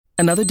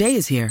Another day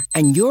is here,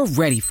 and you're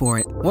ready for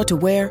it. What to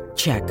wear?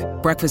 Check.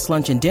 Breakfast,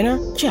 lunch, and dinner?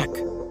 Check.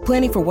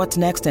 Planning for what's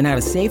next and how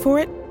to save for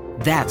it?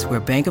 That's where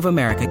Bank of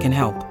America can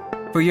help.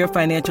 For your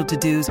financial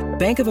to-dos,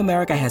 Bank of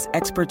America has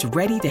experts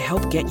ready to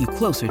help get you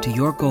closer to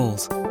your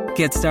goals.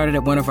 Get started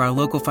at one of our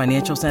local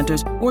financial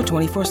centers or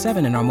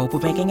 24/7 in our mobile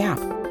banking app.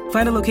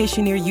 Find a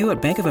location near you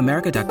at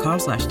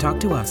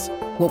bankofamerica.com/talktous.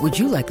 What would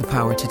you like the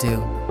power to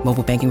do?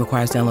 Mobile banking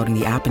requires downloading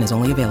the app and is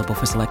only available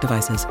for select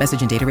devices.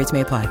 Message and data rates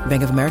may apply.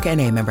 Bank of America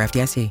N.A., member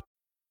FDIC.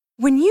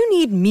 When you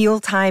need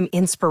mealtime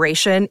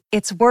inspiration,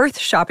 it's worth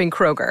shopping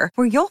Kroger,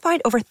 where you'll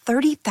find over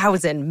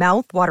 30,000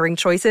 mouth-watering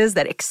choices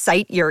that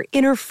excite your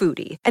inner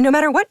foodie. And no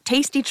matter what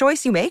tasty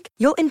choice you make,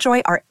 you'll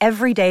enjoy our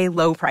everyday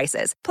low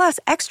prices, plus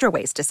extra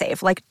ways to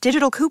save, like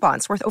digital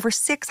coupons worth over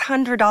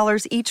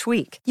 $600 each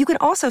week. You can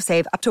also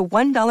save up to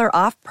 $1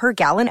 off per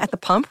gallon at the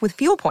pump with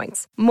fuel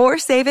points. More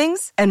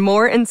savings and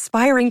more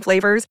inspiring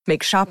flavors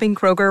make shopping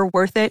Kroger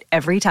worth it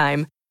every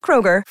time.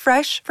 Kroger,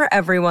 fresh for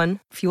everyone.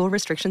 Fuel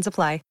restrictions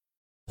apply.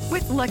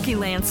 With Lucky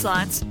Land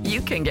Slots, you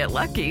can get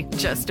lucky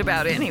just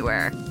about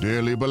anywhere.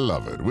 Dearly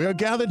beloved, we are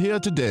gathered here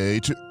today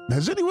to...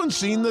 Has anyone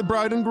seen the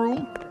bride and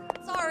groom?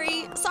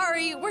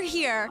 Sorry, we're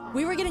here.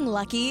 We were getting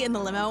lucky in the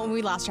limo and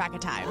we lost track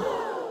of time.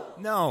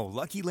 No,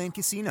 Lucky Land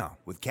Casino,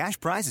 with cash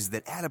prizes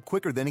that add up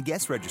quicker than a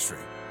guest registry.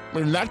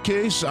 In that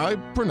case, I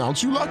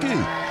pronounce you lucky.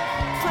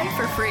 Play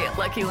for free at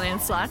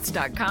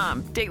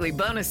LuckyLandSlots.com. Daily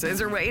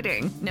bonuses are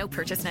waiting. No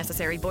purchase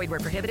necessary. Void where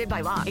prohibited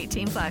by law.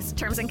 18+.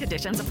 Terms and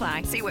conditions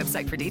apply. See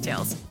website for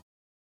details.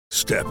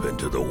 Step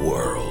into the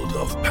world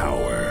of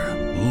power,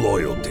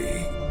 loyalty,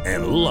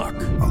 and luck.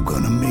 I'm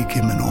gonna make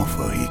him an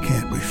offer he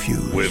can't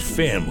refuse. With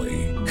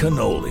family,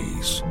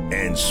 cannolis,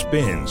 and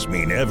spins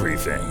mean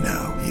everything.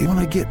 Now, you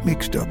wanna get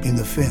mixed up in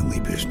the family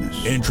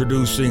business.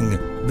 Introducing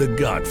The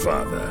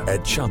Godfather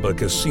at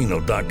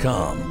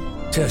ChumbaCasino.com.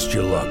 Test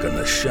your luck in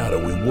the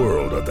shadowy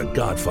world of The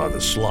Godfather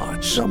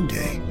slot.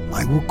 Someday,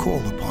 I will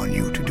call upon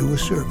you to do a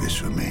service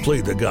for me. Play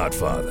The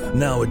Godfather,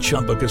 now at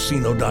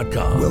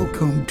ChumbaCasino.com.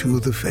 Welcome to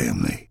the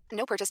family.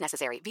 No purchase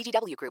necessary.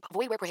 VGW Group.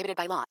 Void where prohibited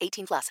by law.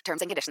 18+.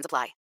 Terms and conditions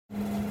apply.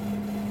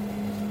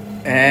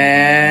 And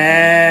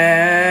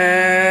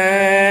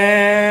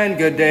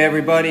good day,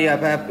 everybody. I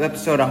have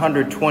episode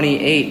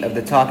 128 of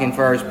the Talking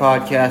Friars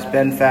podcast.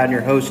 Ben Fadden, your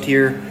host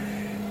here.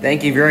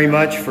 Thank you very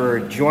much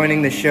for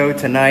joining the show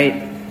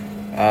tonight.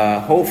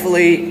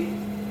 Hopefully,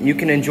 you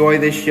can enjoy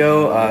this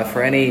show.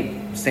 For any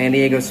San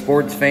Diego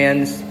sports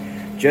fans,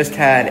 just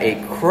had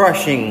a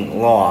crushing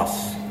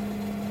loss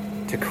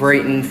to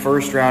Creighton,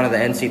 first round of the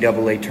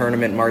NCAA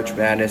tournament, March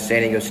Madness.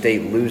 San Diego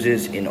State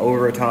loses in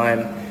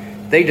overtime.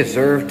 They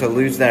deserved to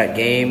lose that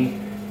game.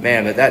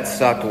 Man, but that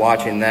sucked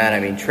watching that.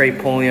 I mean, Trey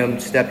Pulliam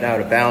stepped out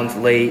of bounds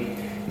late,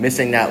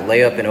 missing that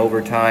layup in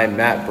overtime.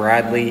 Matt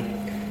Bradley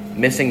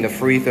missing the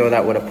free throw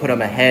that would have put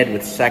him ahead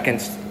with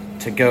seconds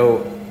to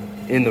go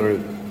in the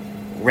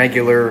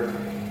regular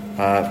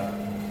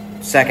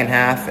second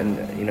half and,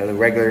 the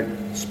regular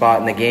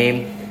spot in the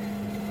game.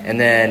 And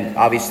then,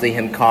 obviously,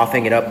 him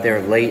coughing it up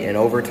there late in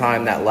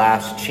overtime, that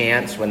last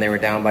chance when they were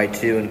down by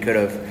 2 and could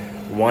have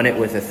won it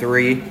with a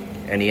 3,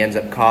 and he ends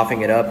up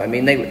coughing it up. I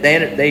mean,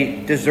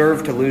 they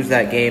deserved to lose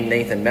that game.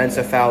 Nathan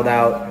Mensah fouled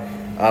out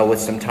with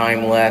some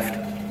time left.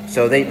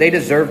 So they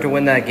deserved to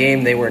win that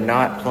game. They were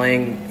not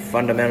playing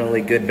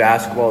fundamentally good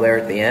basketball there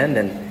at the end,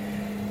 and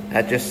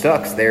that just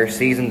sucks. Their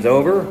season's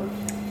over,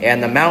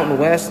 and the Mountain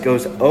West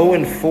goes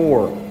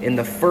 0-4 in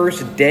the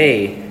first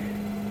day.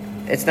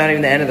 It's not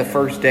even the end of the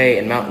first day,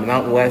 and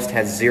Mountain West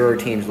has 0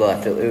 teams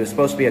left. It was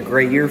supposed to be a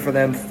great year for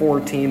them, 4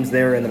 teams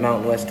there in the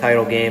Mountain West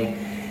title game.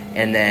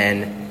 And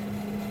then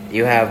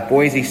you have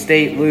Boise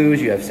State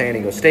lose, you have San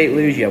Diego State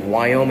lose, you have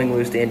Wyoming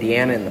lose to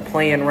Indiana in the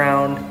play-in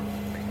round.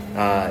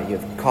 You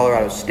have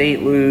Colorado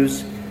State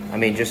lose. I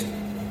mean, just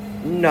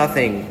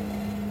nothing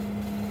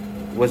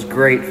was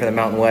great for the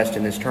Mountain West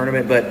in this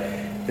tournament, but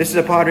this is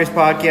a Padres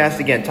podcast.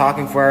 Again,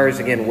 Talking Friars.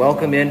 Again,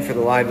 welcome in for the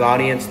live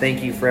audience.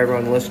 Thank you for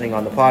everyone listening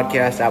on the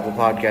podcast, Apple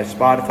Podcasts,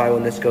 Spotify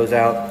when this goes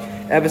out.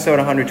 Episode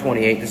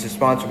 128. This is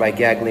sponsored by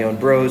Gaglione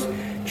Bros,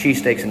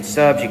 Cheesesteaks and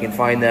Subs. You can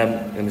find them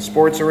in the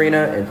Sports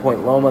Arena in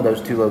Point Loma,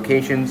 those 2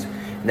 locations.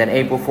 And then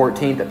April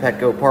 14th at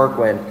Petco Park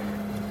when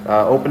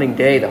opening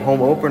day, the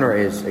home opener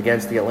is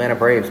against the Atlanta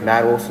Braves.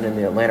 Matt Olson and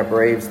the Atlanta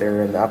Braves,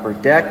 they're in the upper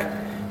deck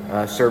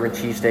serving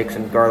cheesesteaks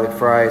and garlic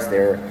fries.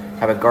 They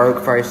have a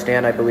garlic fry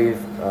stand, I believe,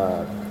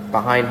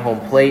 behind home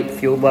plate,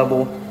 field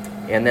level.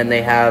 And then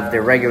they have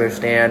their regular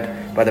stand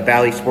by the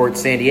Bally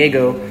Sports San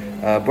Diego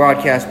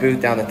broadcast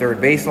booth down the third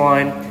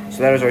baseline.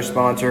 So that is our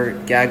sponsor,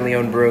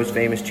 Gaglione Bros,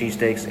 famous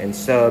cheesesteaks and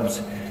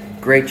subs.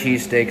 Great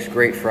cheesesteaks,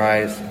 great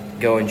fries.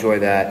 Go enjoy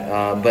that.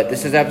 But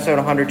this is episode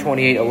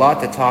 128. A lot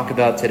to talk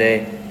about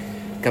today.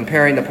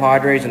 Comparing the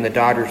Padres and the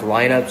Dodgers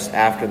lineups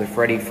after the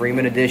Freddie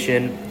Freeman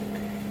edition.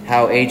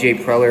 How A.J.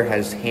 Preller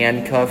has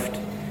handcuffed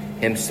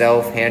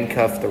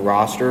the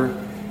roster.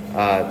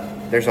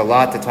 There's a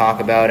lot to talk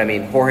about. I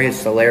mean, Jorge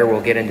Soler,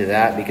 we'll get into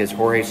that because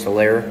Jorge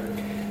Soler,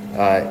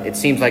 it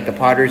seems like the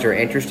Padres are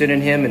interested in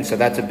him, and so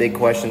that's a big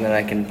question that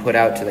I can put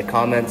out to the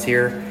comments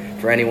here.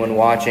 for anyone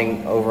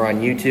watching over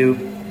on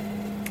YouTube.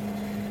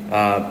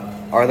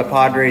 Are the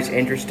Padres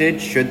interested?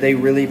 Should they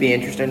really be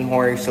interested in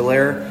Jorge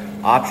Soler?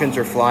 Options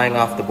are flying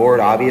off the board,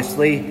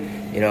 obviously.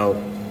 You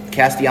know,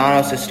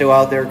 Castellanos is still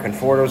out there,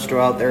 Conforto's still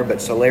out there,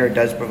 but Soler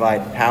does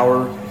provide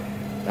power.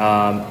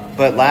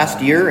 But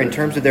last year, in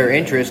terms of their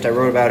interest, I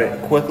wrote about it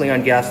quickly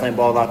on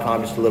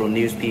GasLandBall.com, just a little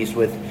news piece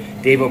with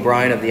Dave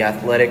O'Brien of The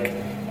Athletic.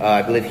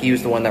 I believe he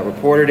was the one that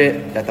reported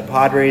it, that the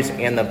Padres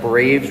and the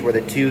Braves were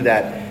the two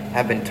that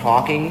have been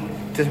talking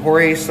to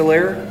Jorge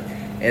Soler.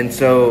 And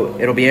so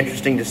it'll be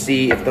interesting to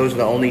see if those are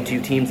the only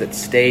two teams that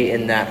stay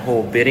in that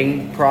whole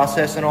bidding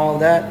process and all of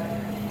that.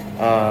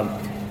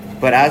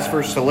 But as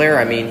for Soler,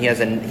 I mean, he had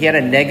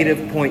a negative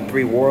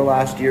 .3 WAR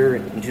last year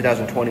in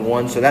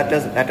 2021, so that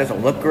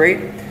doesn't look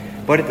great.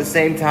 But at the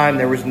same time,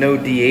 there was no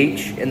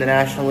DH in the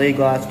National League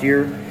last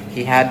year.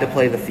 He had to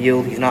play the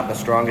field. He's not the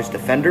strongest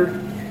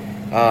defender.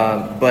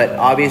 But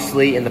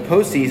obviously in the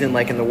postseason,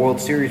 like in the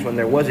World Series when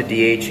there was a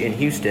DH in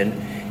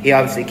Houston, he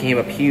obviously came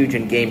up huge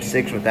in Game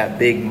 6 with that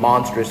big,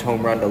 monstrous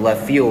home run to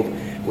left field,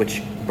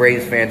 which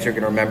Braves fans are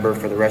going to remember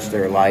for the rest of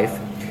their life.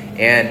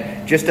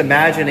 And just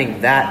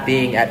imagining that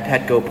being at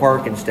Petco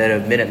Park instead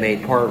of Minute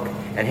Maid Park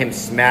and him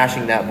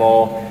smashing that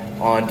ball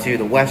onto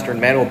the Western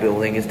Metal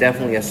Building is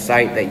definitely a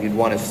sight that you'd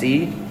want to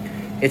see.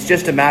 It's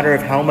just a matter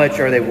of how much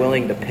are they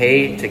willing to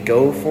pay to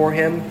go for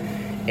him,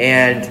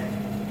 and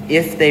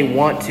if they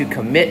want to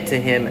commit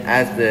to him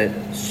as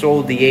the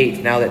sole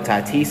DH now that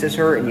Tatis is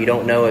hurt and you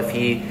don't know if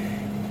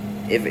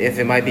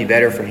it might be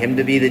better for him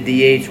to be the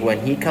DH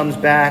when he comes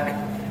back.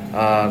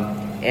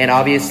 And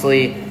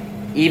obviously,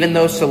 even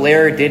though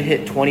Soler did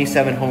hit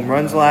 27 home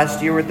runs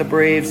last year with the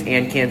Braves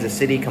and Kansas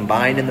City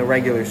combined in the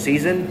regular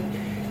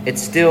season,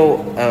 it's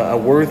still a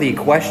worthy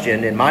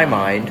question in my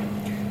mind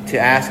to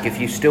ask if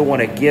you still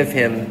want to give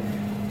him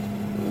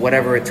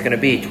whatever it's going to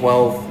be,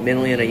 $12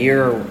 million a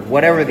year, or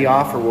whatever the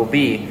offer will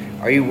be.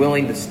 Are you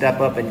willing to step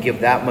up and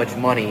give that much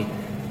money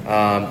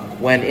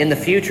when in the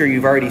future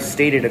you've already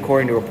stated,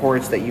 according to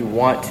reports, that you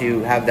want to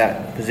have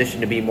that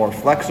position to be more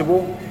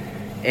flexible?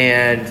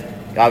 And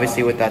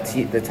obviously with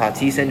the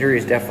Tatis injury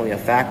is definitely a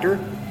factor,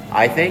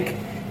 I think.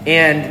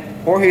 And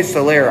Jorge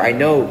Soler, I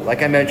know,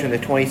 like I mentioned, the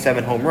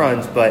 27 home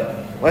runs,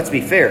 but let's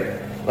be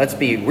fair. Let's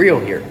be real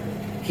here.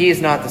 He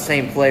is not the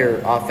same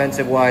player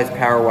offensive-wise,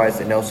 power-wise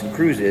that Nelson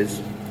Cruz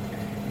is.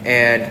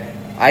 And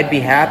I'd be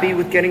happy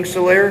with getting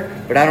Soler,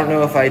 but I don't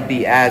know if I'd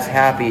be as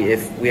happy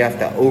if we have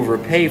to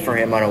overpay for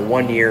him on a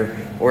 1 year,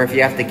 or if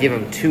you have to give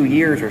him 2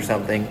 years or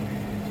something.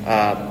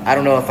 I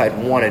don't know if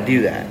I'd want to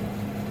do that.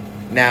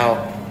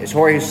 Now, is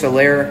Jorge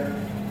Soler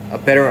a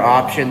better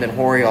option than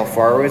Jorge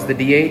Alfaro as the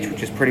DH,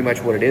 which is pretty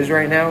much what it is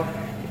right now?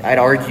 I'd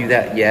argue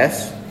that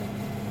yes.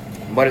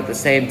 But at the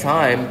same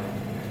time,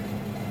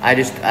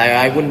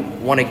 I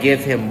wouldn't want to give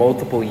him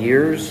multiple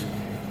years.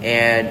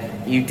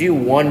 And you do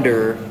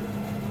wonder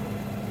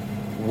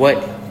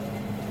what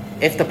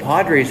if the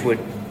Padres would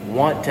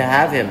want to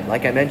have him,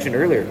 like I mentioned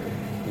earlier,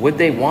 would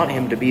they want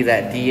him to be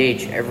that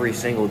DH every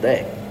single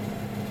day?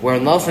 Where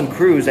Nelson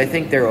Cruz, I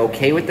think they're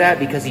okay with that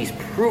because he's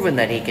proven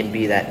that he can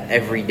be that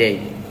everyday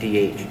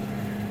DH.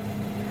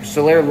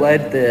 Soler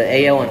led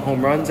the AL in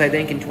home runs, I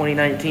think, in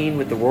 2019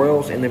 with the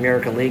Royals in the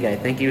American League. I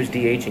think he was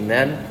DHing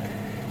then.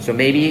 So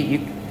maybe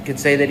you could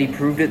say that he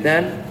proved it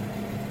then.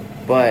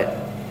 But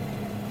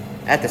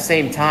at the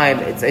same time,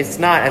 it's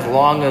not as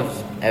long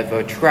of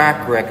a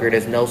track record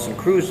as Nelson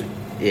Cruz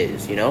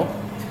is, you know?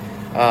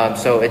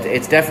 So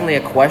it's definitely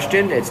a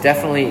question. It's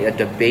definitely a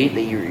debate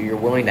that you're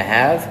willing to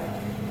have.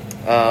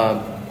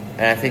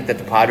 And I think that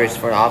the Padres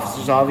front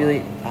offices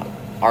obviously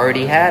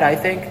already had, I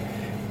think,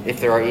 if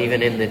they are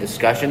even in the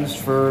discussions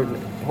for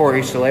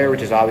Jorge Soler,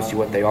 which is obviously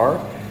what they are.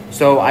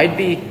 So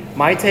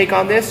my take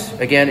on this,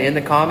 again, in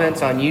the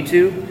comments on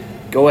YouTube,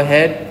 go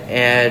ahead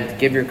and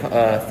give your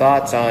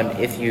thoughts on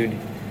if you'd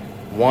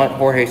want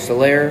Jorge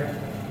Soler,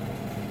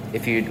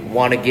 if you'd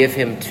want to give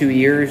him 2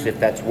 years, if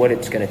that's what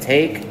it's going to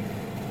take,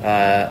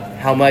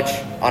 how much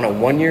on a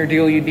 1 year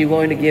deal you'd be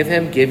willing to give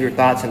him. Give your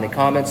thoughts in the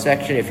comments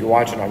section. If you're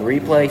watching on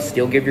replay,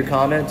 still give your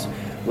comments.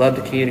 Love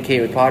to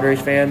communicate with Padres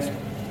fans.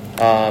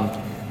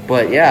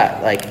 But yeah,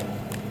 like,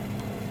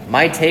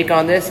 my take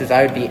on this is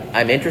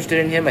I'm interested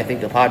in him. I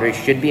think the Padres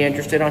should be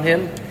interested on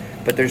him,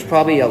 but there's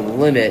probably a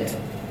limit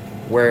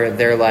where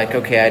they're like,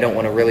 okay, I don't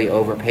want to really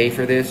overpay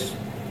for this.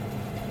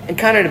 And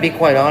kind of, to be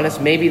quite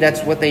honest, maybe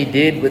that's what they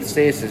did with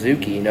Seiya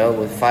Suzuki, you know,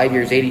 with 5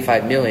 years,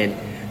 $85 million.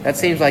 That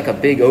seems like a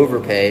big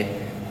overpay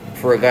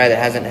for a guy that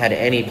hasn't had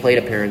any plate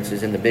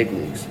appearances in the big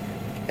leagues.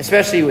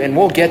 Especially, and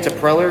we'll get to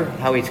Preller,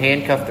 how he's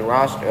handcuffed the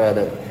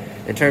roster,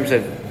 in terms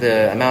of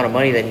the amount of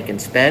money that he can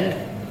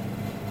spend.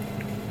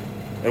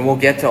 And we'll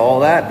get to all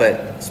that, but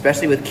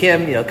especially with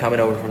Kim, you know, coming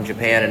over from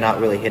Japan and not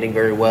really hitting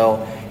very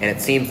well, and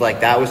it seems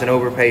like that was an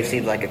overpay,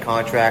 seems like a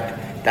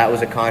contract. That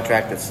was a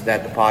contract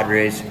that the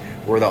Padres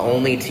were the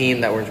only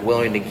team that was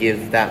willing to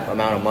give that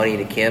amount of money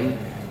to Kim.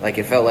 Like,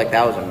 it felt like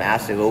that was a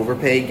massive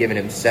overpay, giving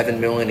him $7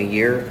 million a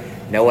year,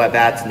 no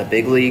at-bats in the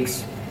big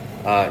leagues,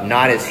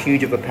 not as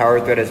huge of a power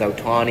threat as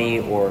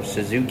Ohtani or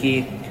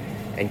Suzuki.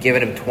 and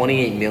giving him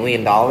 $28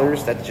 million.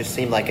 That just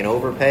seemed like an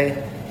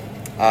overpay.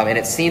 And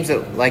it seems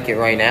like it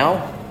right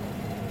now.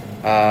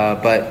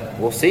 But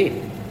we'll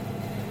see.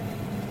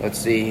 Let's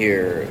see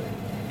here.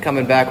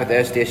 Coming back with the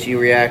SDSU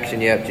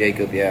reaction. Yep,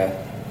 Jacob, yeah.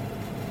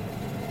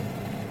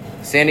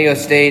 San Diego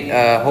State,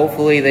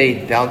 hopefully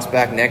they bounce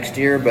back next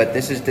year. But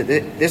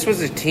this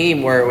was a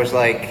team where it was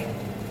like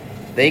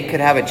they could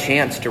have a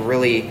chance to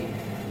really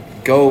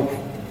go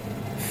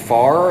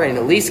far and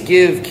at least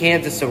give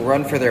Kansas a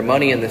run for their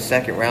money in the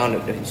second round,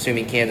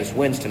 assuming Kansas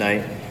wins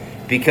tonight.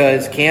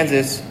 Because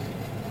Kansas,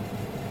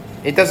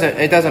 it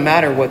doesn't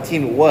matter what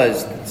team it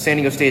was. San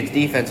Diego State's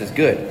defense is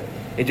good.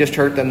 It just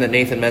hurt them that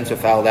Nathan Mensah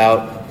fouled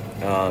out.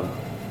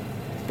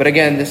 But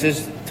again, this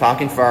is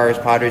Talking Friars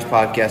Padres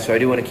podcast, so I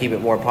do want to keep it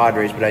more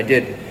Padres. But I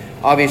did,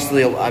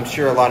 obviously, I'm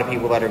sure a lot of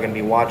people that are going to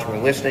be watching or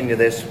listening to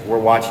this were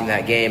watching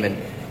that game, and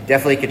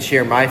definitely could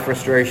share my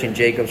frustration,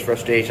 Jacob's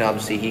frustration.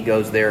 Obviously, he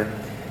goes there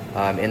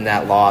in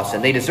that loss,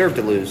 and they deserve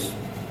to lose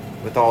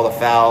with all the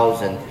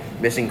fouls and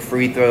missing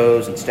free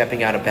throws and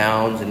stepping out of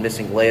bounds and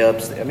missing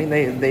layups. I mean,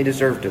 they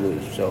deserve to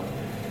lose. So,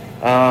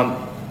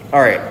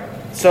 all right.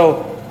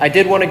 So I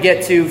did want to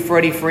get to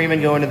Freddie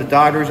Freeman going to the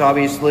Dodgers,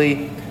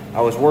 obviously. I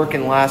was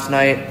working last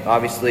night,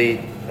 obviously.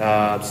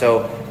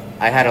 So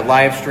I had a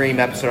live stream,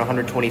 episode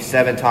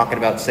 127, talking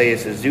about Seiya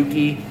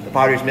Suzuki. The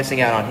Padres missing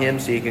out on him,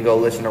 so you can go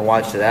listen or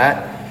watch to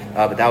that.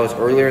 But that was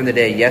earlier in the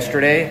day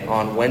yesterday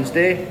on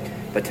Wednesday.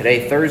 But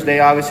today, Thursday,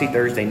 obviously,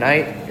 Thursday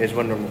night is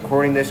when I'm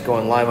recording this,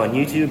 going live on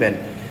YouTube. And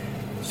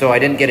so I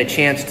didn't get a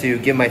chance to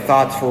give my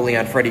thoughts fully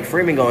on Freddie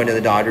Freeman going to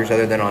the Dodgers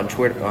other than on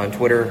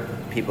Twitter,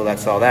 people that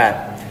saw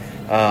that.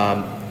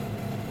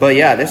 But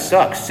yeah, this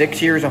sucks.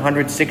 6 years,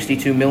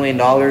 $162 million,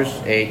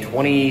 a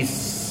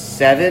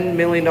 $27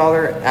 million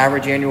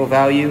average annual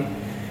value.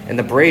 And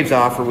the Braves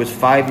offer was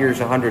 5 years,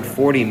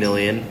 $140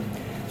 million.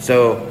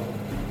 So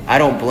I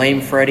don't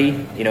blame Freddie,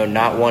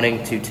 not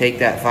wanting to take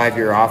that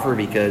 5-year offer,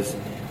 because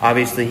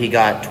obviously he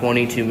got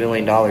 $22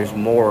 million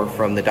more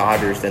from the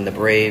Dodgers than the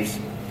Braves.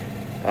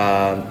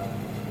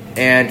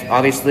 And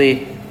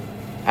obviously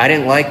I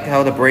didn't like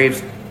how the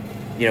Braves,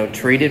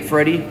 treated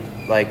Freddie,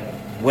 like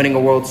winning a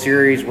World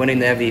Series, winning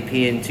the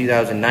MVP in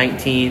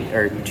 2019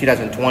 or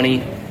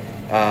 2020.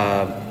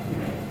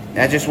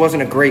 That just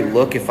wasn't a great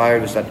look if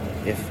I'm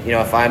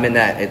in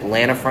that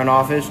Atlanta front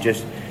office,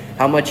 just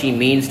how much he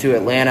means to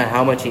Atlanta,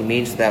 how much he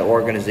means to that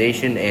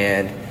organization,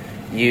 and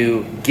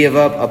you give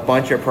up a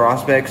bunch of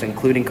prospects,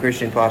 including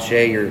Christian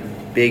Pache, your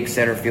big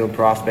center field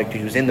prospect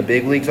who's in the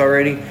big leagues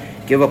already.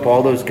 Give up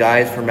all those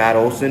guys for Matt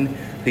Olson,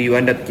 who you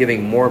end up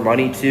giving more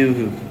money to,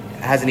 who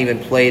hasn't even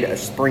played a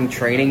spring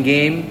training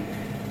game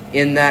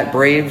in that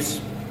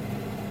Braves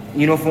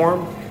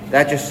uniform.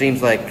 That just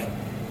seems like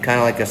kind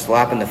of like a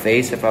slap in the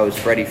face if I was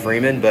Freddie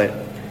Freeman. But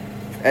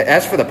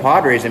as for the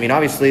Padres, I mean,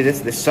 obviously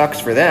this sucks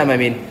for them. I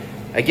mean,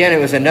 again, it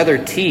was another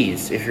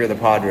tease if you're the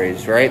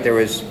Padres, right? There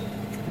was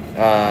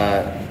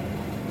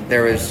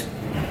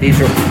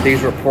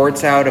these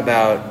reports out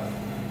about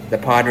the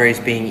Padres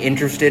being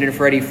interested in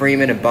Freddie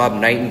Freeman, and Bob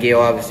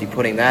Nightingale obviously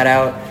putting that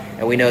out.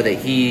 And we know that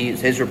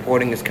his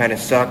reporting has kind of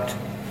sucked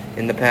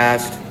in the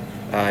past,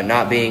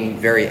 not being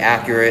very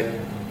accurate,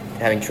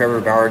 having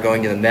Trevor Bauer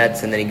going to the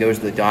Mets, and then he goes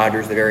to the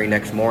Dodgers the very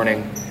next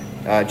morning.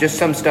 Just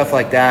some stuff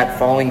like that,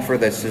 falling for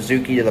the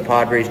Suzuki to the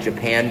Padres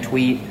Japan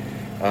tweet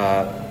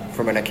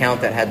from an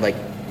account that had like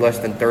less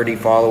than 30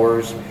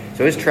 followers.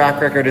 So his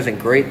track record isn't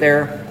great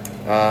there.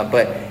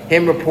 But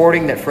him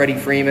reporting that Freddie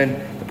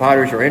Freeman, the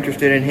Padres were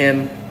interested in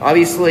him,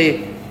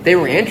 obviously they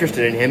were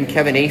interested in him.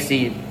 Kevin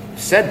Acee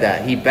said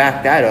that. He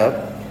backed that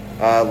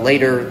up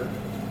later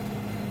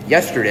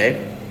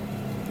yesterday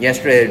or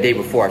the day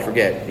before, I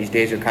forget. These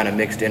days are kind of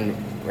mixed in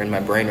my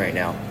brain right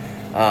now.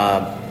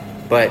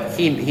 But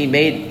he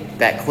made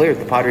that clear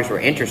that the Padres were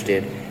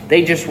interested.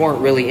 They just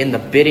weren't really in the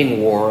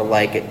bidding war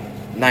like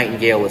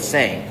Nightingale was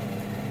saying.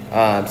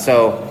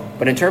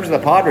 But in terms of the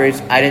Padres,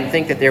 I didn't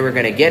think that they were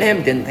going to get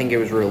him. Didn't think it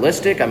was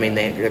realistic. I mean,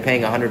 they're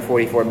paying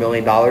 $144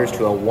 million to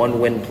a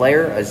 1-win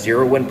player, a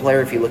 0-win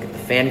player. If you look at the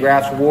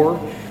Fangraphs WAR,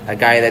 a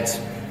guy that's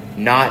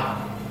not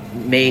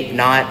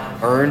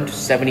earned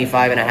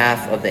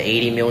 $75.5 of the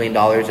 $80 million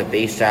of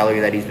base salary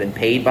that he's been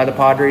paid by the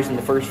Padres in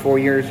the first 4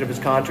 years of his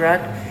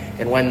contract.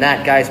 And when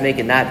that guy's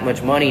making that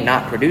much money,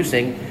 not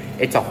producing,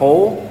 it's a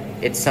hole.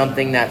 It's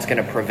something that's going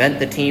to prevent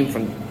the team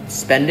from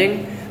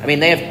spending. I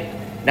mean, they have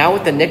now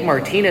with the Nick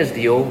Martinez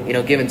deal,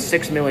 given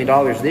 $6 million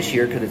this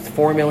year because it's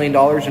 $4 million,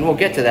 and we'll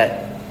get to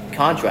that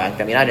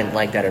contract. I mean, I didn't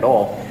like that at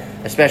all,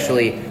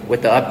 especially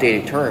with the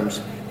updated terms.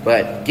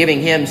 But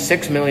giving him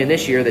 $6 million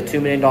this year, the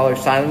 $2 million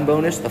signing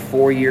bonus, the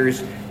 4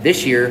 years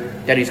this year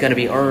that he's going to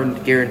be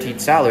earned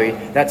guaranteed salary,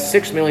 that's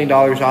 $6 million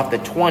off the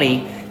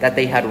 $20 that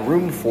they had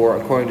room for,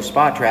 according to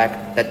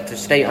SpotTrack, that to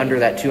stay under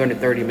that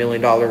 $230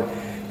 million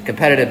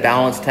competitive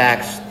balance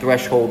tax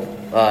threshold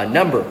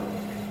number.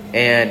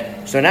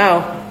 And so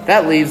now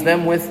that leaves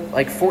them with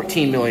like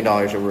 $14 million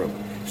of room.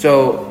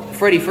 So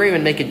Freddie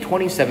Freeman making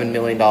 $27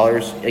 million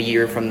a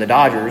year from the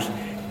Dodgers,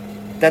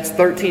 that's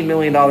 $13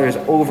 million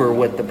over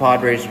what the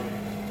Padres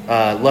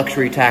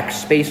luxury tax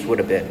space would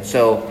have been.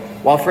 So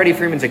while Freddie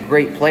Freeman's a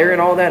great player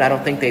and all that, I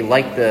don't think they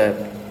like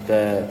I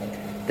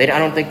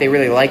don't think they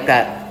really like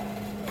that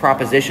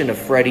proposition of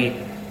Freddie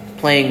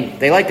playing.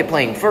 They liked it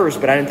playing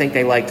first, but I didn't think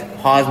they liked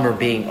Hosmer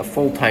being a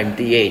full-time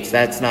DH.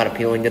 That's not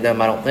appealing to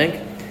them, I don't think.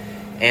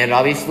 And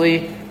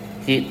obviously,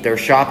 they're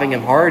shopping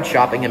him hard,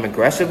 shopping him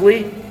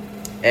aggressively.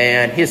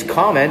 And his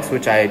comments,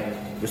 which I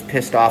was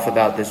pissed off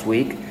about this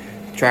week,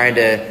 trying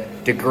to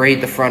degrade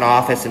the front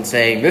office and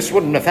saying, this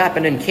wouldn't have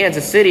happened in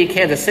Kansas City.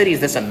 Kansas City is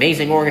this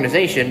amazing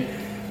organization.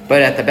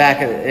 But at the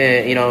back of,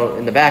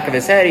 in the back of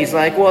his head, he's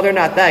like, well, they're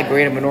not that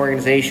great of an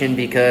organization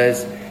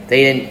because I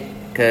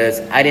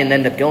didn't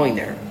end up going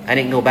there. I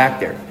didn't go back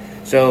there.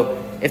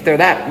 So if they're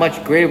that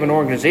much great of an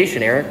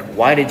organization, Eric,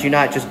 why did you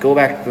not just go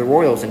back to the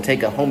Royals and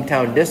take a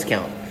hometown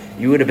discount?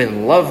 You would have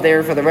been loved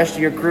there for the rest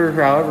of your career,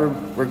 however,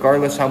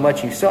 regardless how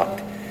much you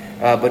sucked.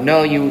 But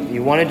no,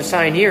 you wanted to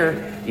sign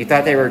here. You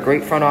thought they were a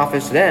great front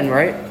office then,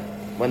 right?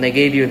 When they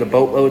gave you the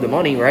boatload of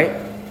money, right?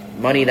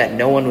 Money that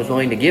no one was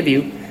willing to give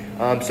you.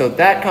 So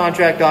that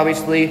contract,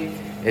 obviously,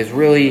 is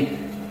really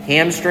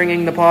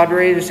hamstringing the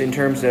Padres in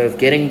terms of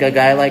getting a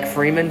guy like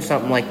Freeman,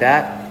 something like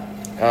that.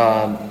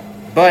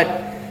 But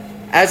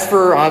as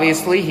for,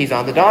 obviously, he's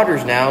on the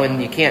Dodgers now,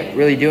 and you can't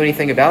really do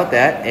anything about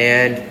that.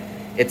 And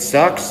it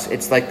sucks.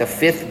 It's like the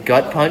fifth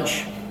gut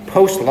punch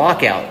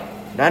post-lockout.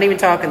 Not even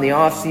talking the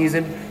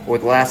offseason or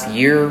the last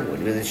year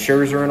with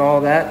Scherzer and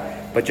all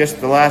that, but just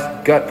the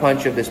last gut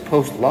punch of this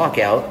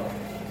post-lockout.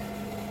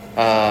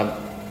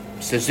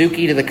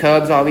 Suzuki to the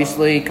Cubs,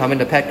 obviously, coming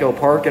to Petco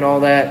Park and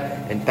all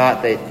that, and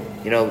thought that,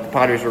 the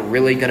Padres were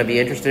really going to be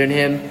interested in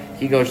him.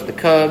 He goes to the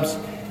Cubs.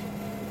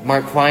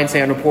 Mark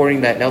Feinsand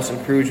reporting that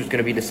Nelson Cruz was going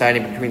to be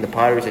deciding between the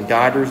Padres and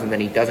Dodgers, and then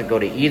he doesn't go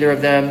to either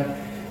of them.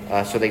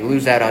 So they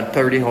lose out on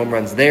 30 home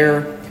runs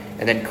there.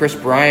 And then Chris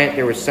Bryant,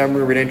 there was some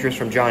rumored interest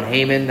from John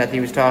Heyman that he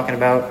was talking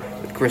about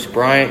with Chris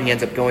Bryant. He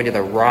ends up going to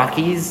the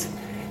Rockies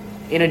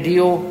in a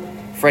deal.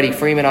 Freddie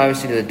Freeman,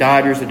 obviously, to the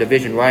Dodgers, the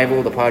division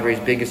rival, the Padres'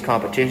 biggest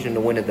competition to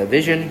win a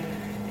division.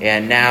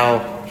 And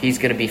now he's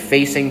going to be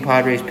facing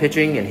Padres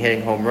pitching and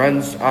hitting home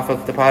runs off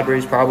of the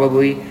Padres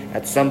probably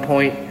at some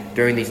point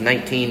during these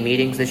 19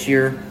 meetings this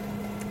year.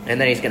 And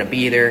then he's going to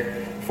be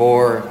there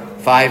for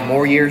 5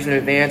 more years in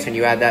advance. And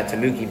you add that to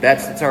Mookie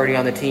Betts that's already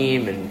on the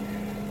team, and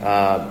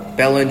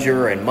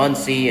Bellinger and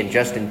Muncy and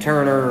Justin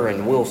Turner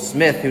and Will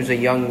Smith, who's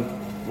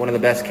one of the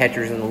best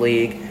catchers in the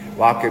league.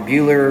 Walker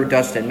Buehler,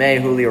 Dustin May,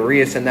 Julio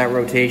Urias in that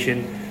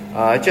rotation.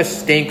 It just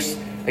stinks.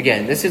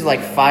 Again, this is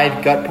like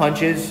 5 gut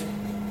punches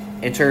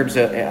in terms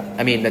of,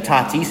 the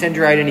Tatis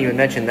injury, I didn't even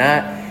mention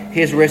that.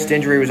 His wrist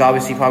injury was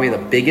obviously probably the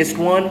biggest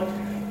one.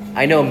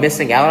 I know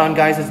missing out on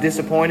guys is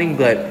disappointing,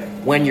 but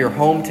when your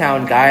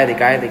hometown guy, the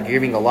guy that you're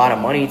giving a lot of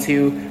money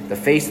to, the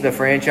face of the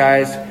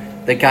franchise,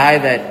 the guy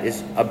that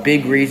is a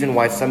big reason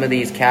why some of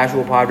these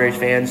casual Padres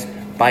fans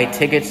buy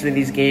tickets to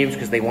these games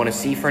because they want to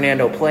see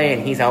Fernando play,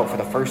 and he's out for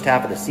the first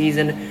half of the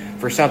season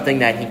for something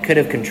that he could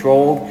have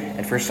controlled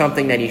and for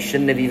something that he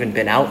shouldn't have even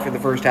been out for the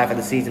first half of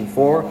the season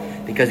for,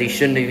 because he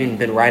shouldn't have even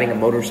been riding a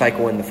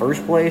motorcycle in the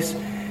first place.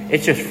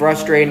 It's just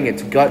frustrating.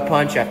 It's gut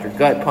punch after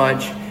gut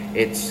punch.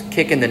 It's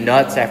kicking the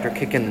nuts after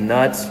kicking the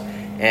nuts.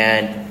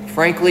 And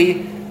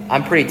frankly,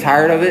 I'm pretty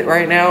tired of it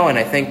right now, and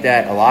I think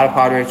that a lot of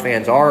Padres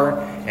fans are.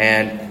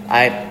 And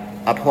I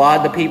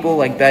applaud the people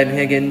like Ben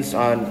Higgins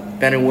on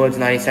Ben and Woods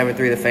 97.3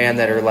 The Fan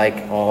that are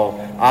like all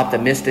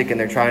optimistic, and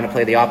they're trying to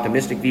play the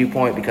optimistic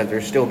viewpoint because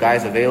there's still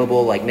guys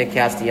available like Nick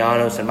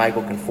Castellanos and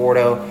Michael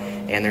Conforto,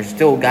 and there's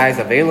still guys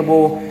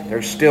available.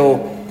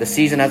 The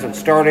season hasn't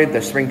started.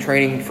 The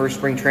first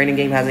spring training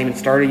game hasn't even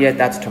started yet.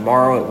 That's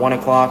tomorrow at 1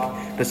 o'clock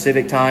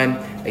Pacific time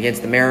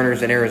against the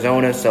Mariners in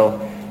Arizona,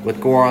 so with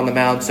Gore on the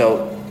mound.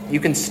 So you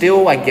can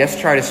still, I guess,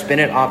 try to spin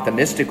it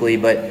optimistically,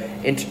 but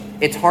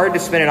it's hard to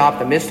spin it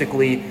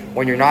optimistically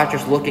when you're not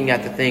just looking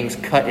at the things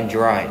cut and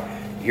dry.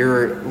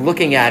 You're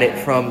looking at it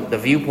from the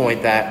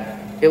viewpoint that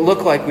it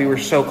looked like we were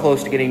so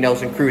close to getting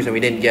Nelson Cruz and we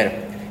didn't get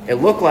him. It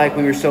looked like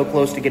we were so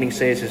close to getting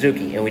Seiya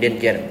Suzuki and we didn't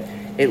get him.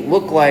 It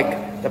looked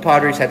like the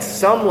Padres had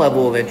some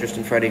level of interest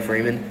in Freddie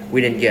Freeman. We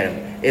didn't get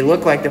him. It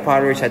looked like the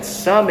Padres had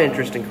some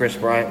interest in Chris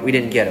Bryant. We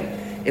didn't get him.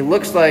 It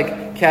looks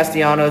like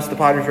Castellanos, the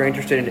Padres were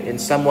interested in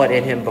somewhat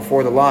in him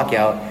before the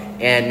lockout,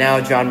 and now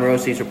John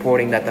Morosi is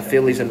reporting that the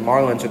Phillies and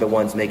Marlins are the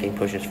ones making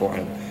pushes for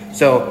him.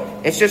 So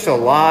it's just a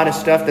lot of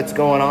stuff that's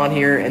going on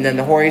here. And then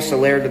the Jorge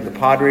Soler that the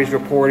Padres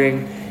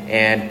reporting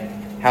and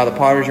how the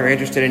Padres are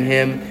interested in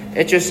him.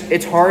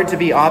 It's hard to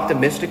be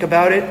optimistic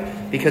about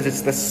it because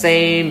it's the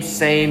same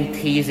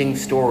teasing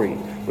story.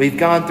 We've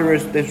gone through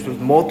this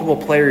with multiple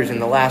players in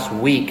the last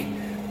week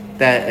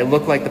that it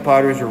looked like the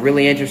Padres were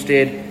really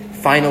interested,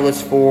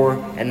 finalists for,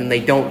 and then they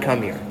don't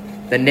come here.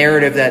 The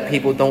narrative that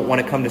people don't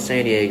want to come to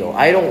San Diego.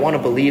 I don't want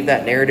to believe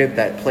that narrative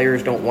that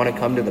players don't want to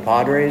come to the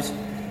Padres.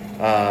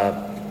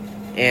 But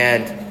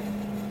it's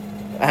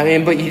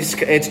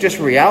just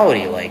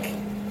reality.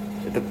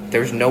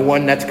 There's no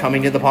one that's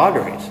coming to the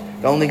Padres.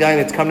 The only guy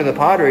that's come to the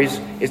Padres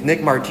is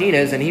Nick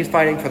Martinez, and he's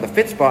fighting for the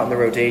 5th spot in the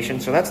rotation,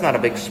 so that's not a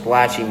big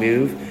splashy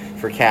move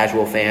for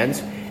casual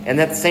fans. And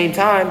at the same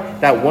time,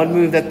 that one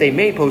move that they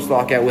made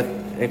post-lockout with,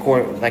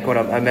 like what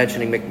I'm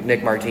mentioning,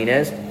 Nick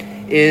Martinez,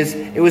 is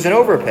it was an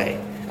overpay.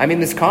 I mean,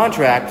 this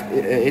contract,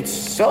 it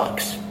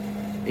sucks,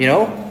 you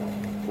know?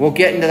 We'll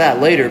get into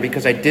that later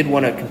because I did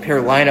want to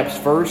compare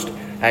lineups first.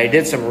 I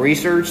did some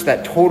research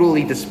that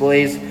totally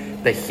displays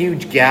the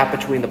huge gap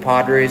between the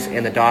Padres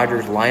and the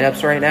Dodgers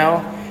lineups right now.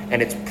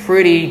 And it's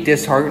pretty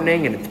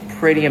disheartening and it's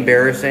pretty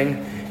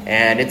embarrassing.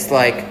 And it's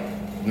like,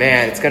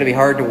 man, it's going to be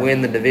hard to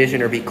win the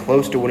division or be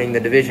close to winning the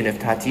division if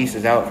Tatis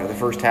is out for the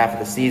first half of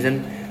the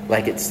season,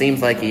 like it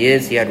seems like he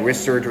is. He had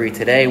wrist surgery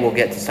today. We'll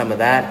get to some of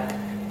that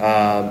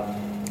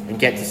and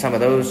get to some of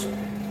those.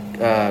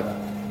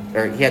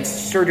 Or he had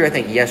surgery, I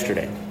think,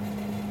 yesterday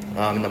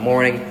in the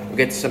morning. We'll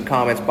get to some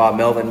comments Bob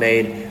Melvin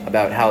made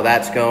about how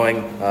that's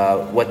going,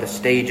 what the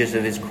stages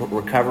of his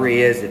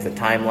recovery is, if the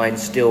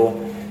timeline's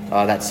still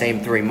that same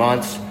 3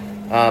 months.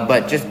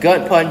 But just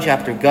gut punch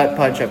after gut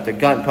punch after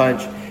gut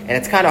punch. And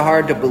it's kind of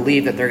hard to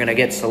believe that they're going to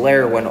get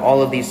Soler when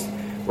all of these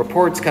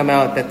reports come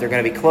out that they're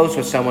going to be close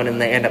with someone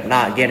and they end up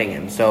not getting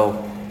him.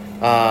 So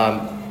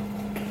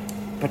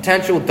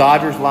potential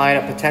Dodgers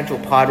lineup, potential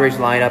Padres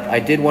lineup. I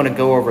did want to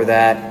go over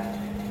that.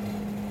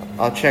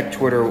 I'll check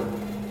Twitter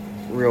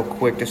real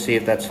quick to see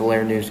if that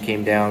Soler news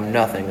came down.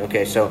 Nothing.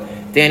 Okay, so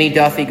Danny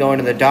Duffy going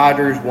to the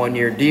Dodgers,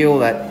 1-year deal.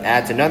 That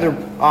adds another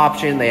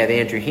option. They have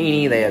Andrew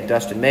Heaney. They have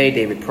Dustin May,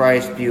 David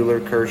Price,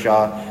 Buehler,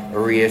 Kershaw,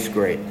 Arias.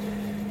 Great.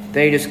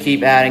 They just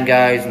keep adding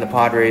guys, and the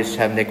Padres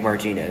have Nick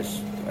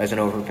Martinez as an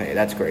overpay.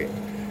 That's great.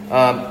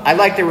 I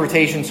like the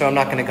rotation, so I'm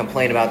not going to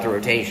complain about the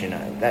rotation.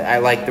 I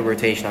like the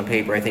rotation on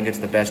paper. I think it's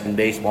the best in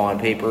baseball on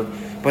paper.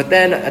 But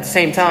then, at the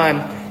same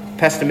time,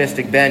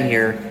 pessimistic Ben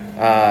here,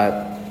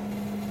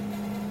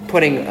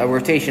 putting a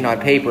rotation on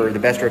paper, the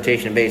best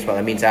rotation in baseball,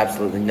 that means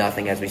absolutely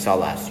nothing, as we saw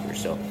last year.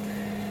 So,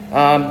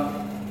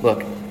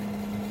 look,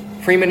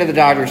 Freeman to the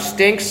Dodgers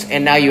stinks,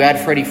 and now you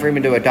add Freddie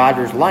Freeman to a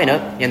Dodgers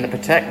lineup, and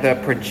the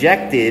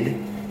projected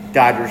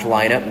Dodgers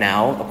lineup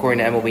now,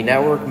 according to MLB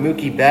Network,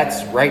 Mookie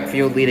Betts, right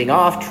field leading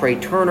off, Trey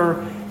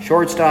Turner,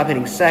 shortstop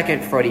hitting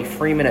second, Freddie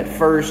Freeman at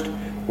first,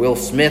 Will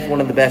Smith,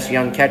 one of the best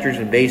young catchers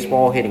in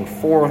baseball, hitting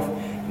fourth,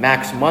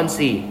 Max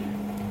Muncy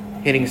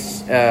hitting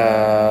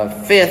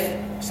fifth,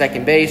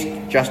 second base,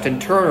 Justin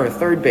Turner,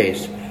 third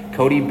base,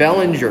 Cody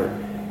Bellinger,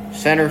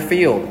 center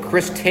field,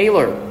 Chris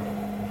Taylor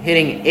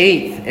hitting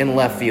eighth in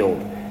left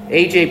field,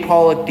 A.J.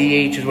 Pollock,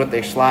 DH is what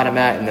they slot him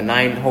at in the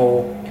ninth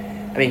hole.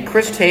 I mean,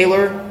 Chris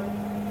Taylor,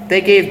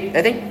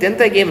 didn't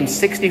they give him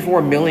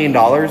 $64 million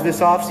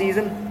this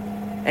offseason?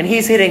 And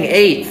he's hitting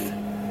eighth.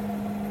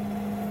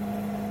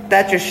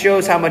 That just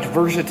shows how much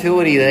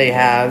versatility they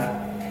have.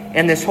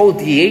 And this whole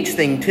DH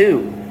thing,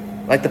 too.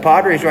 Like the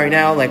Padres right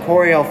now, like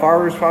Jorge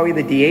Alfaro is probably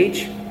the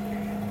DH.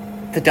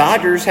 The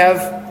Dodgers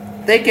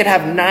they could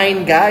have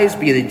 9 guys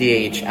be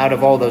the DH out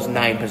of all those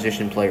 9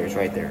 position players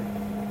right there.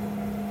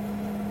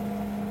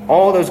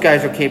 All those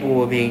guys are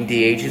capable of being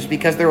DHs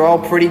because they're all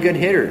pretty good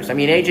hitters. I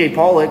mean, A.J.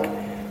 Pollock,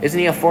 isn't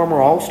he a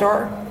former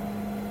All-Star?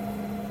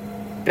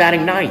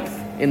 Batting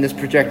 9th in this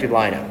projected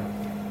lineup.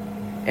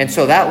 And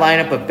so that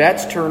lineup of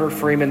Betts, Turner,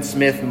 Freeman,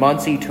 Smith,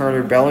 Muncy,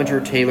 Turner,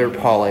 Bellinger, Taylor,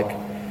 Pollock,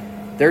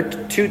 their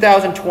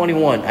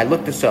 2021, I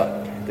looked this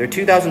up, their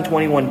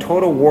 2021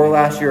 total WAR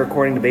last year,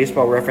 according to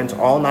Baseball Reference,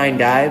 all 9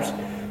 dives,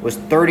 was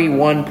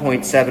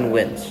 31.7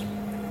 wins.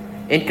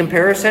 In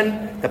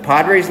comparison, the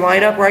Padres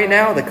lineup right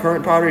now, the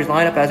current Padres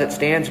lineup as it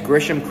stands,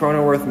 Grisham,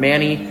 Cronenworth,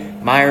 Manny,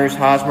 Myers,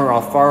 Hosmer,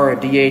 Alfaro,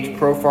 DH,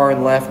 Profar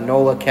in left,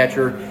 Nola,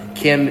 catcher,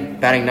 Kim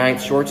batting 9th,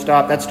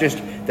 shortstop. That's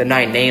just the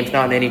 9 names,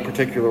 not in any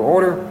particular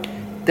order.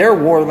 Their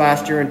WAR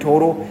last year in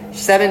total,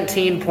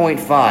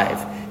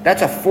 17.5.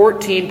 That's a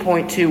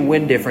 14.2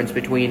 win difference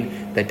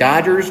between the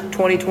Dodgers'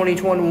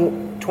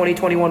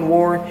 2021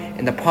 WAR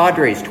and the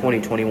Padres'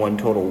 2021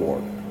 total WAR.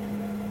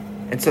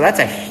 And so that's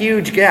a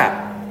huge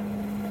gap.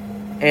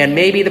 And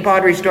maybe the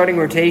Padres starting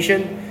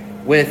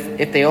rotation,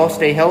 if they all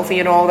stay healthy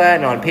and all that,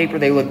 and on paper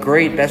they look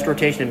great, best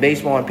rotation in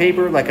baseball on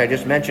paper, like I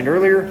just mentioned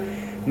earlier,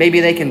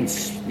 maybe they can,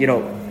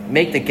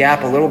 make the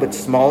gap a little bit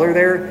smaller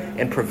there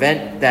and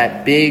prevent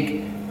that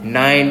big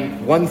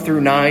 1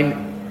 through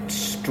 9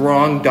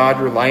 strong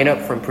Dodger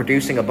lineup from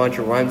producing a bunch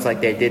of runs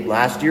like they did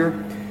last year,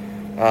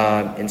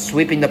 and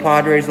sweeping the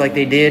Padres like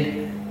they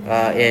did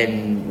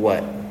in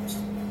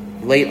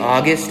late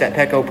August at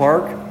Petco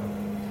Park.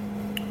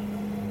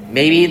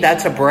 Maybe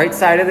that's a bright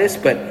side of this,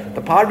 but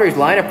the Padres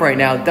lineup right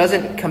now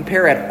doesn't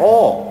compare at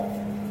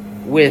all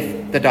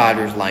with the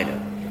Dodgers lineup.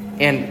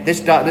 And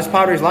this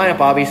Padres lineup,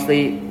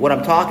 obviously, what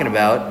I'm talking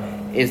about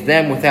is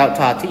them without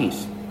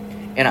Tatis.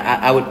 And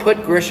I would put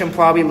Grisham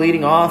probably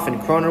leading off,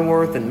 and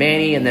Cronenworth and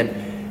Manny, and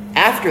then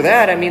after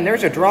that, I mean,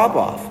 there's a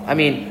drop-off. I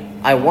mean,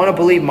 I want to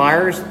believe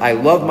Myers. I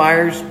love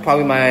Myers.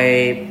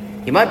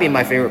 He might be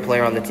my favorite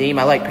player on the team.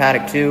 I like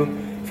Paddock,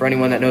 too, for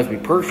anyone that knows me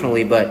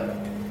personally. But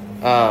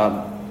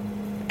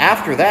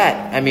after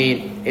that, I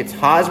mean, it's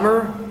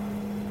Hosmer,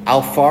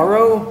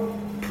 Alfaro,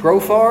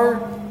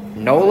 Profar,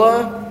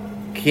 Nola,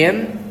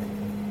 Kim.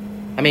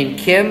 I mean,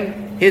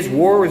 Kim, his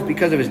WAR was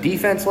because of his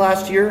defense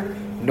last year.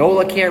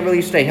 Nola can't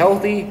really stay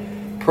healthy.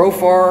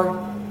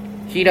 Profar,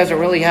 he doesn't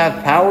really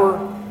have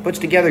power. Puts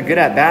together good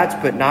at-bats,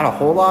 but not a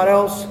whole lot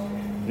else.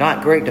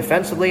 Not great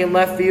defensively in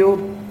left field.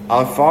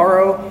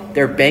 Alfaro,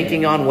 they're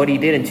banking on what he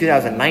did in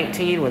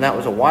 2019 when that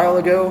was a while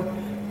ago.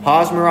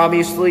 Hosmer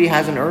obviously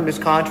hasn't earned his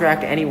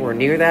contract anywhere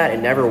near that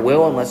and never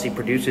will unless he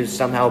produces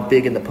somehow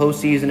big in the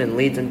postseason and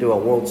leads into a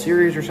World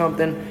Series or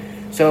something.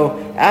 So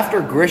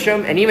after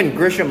Grisham, and even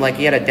Grisham, like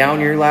he had a down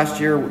year last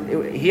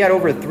year, he had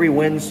over 3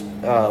 wins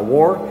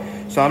WAR.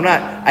 So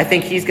I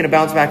think he's going to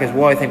bounce back as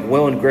well. I think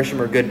Will and Grisham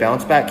are good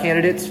bounce back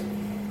candidates.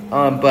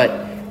 But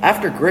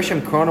after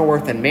Grisham,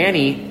 Cronenworth, and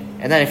Manny,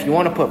 and then if you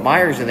want to put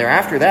Myers in there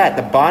after that,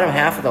 the bottom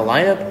half of the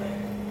lineup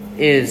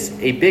is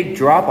a big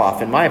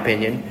drop-off in my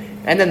opinion.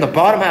 And then the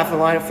bottom half of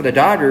the lineup for the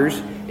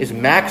Dodgers is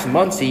Max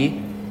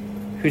Muncy,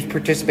 who's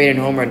participated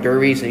in home run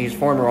derbies and he's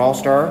former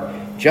All-Star,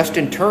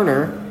 Justin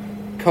Turner,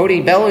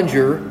 Cody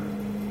Bellinger,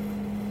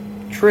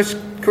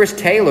 Chris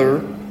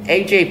Taylor,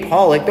 A.J.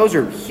 Pollock. Those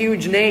are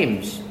huge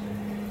names.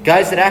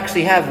 Guys that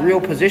actually have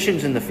real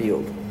positions in the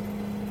field.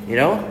 You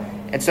know?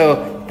 And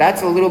so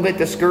that's a little bit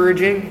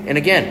discouraging. And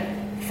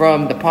again,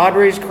 from the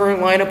Padres' current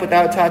lineup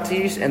without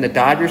Tatis and the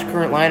Dodgers'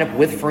 current lineup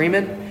with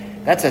Freeman,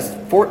 that's a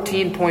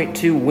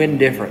 14.2 win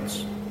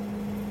difference,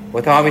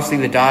 with obviously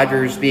the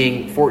Dodgers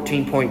being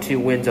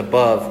 14.2 wins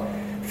above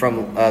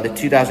from the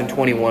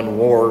 2021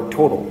 WAR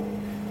total.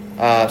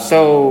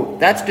 So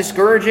that's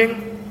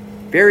discouraging,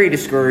 very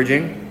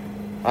discouraging.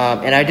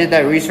 And I did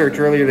that research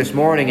earlier this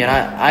morning, and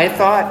I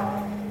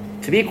thought,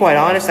 to be quite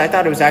honest, I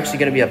thought it was actually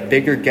going to be a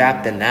bigger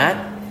gap than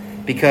that,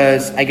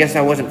 because I guess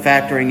I wasn't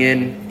factoring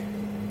in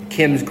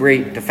Kim's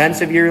great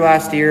defensive year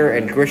last year,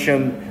 and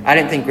Grisham, I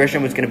didn't think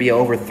Grisham was going to be an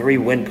over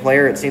 3-win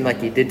player. It seemed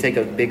like he did take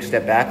a big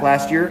step back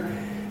last year.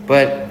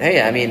 But,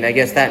 hey, I mean, I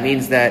guess that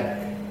means that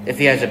if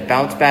he has a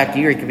bounce-back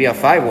year, he could be a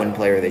 5-win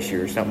player this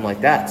year or something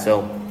like that.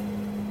 So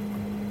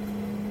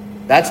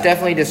that's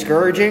definitely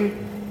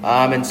discouraging.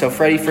 And so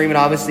Freddie Freeman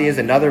obviously is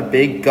another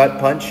big gut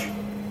punch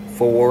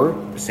for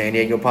the San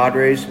Diego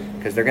Padres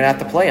because they're going to have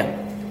to play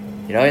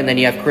him. You know, and then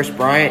you have Chris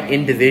Bryant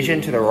in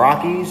division to the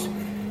Rockies.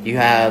 You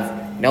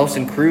have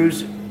Nelson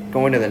Cruz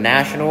going to the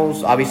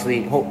Nationals. Obviously,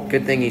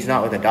 good thing he's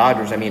not with the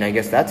Dodgers. I mean, I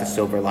guess that's a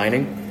silver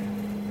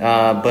lining.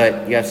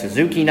 But you have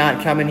Suzuki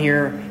not coming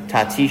here.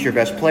 Tatis, your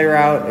best player,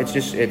 out.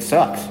 It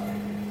sucks.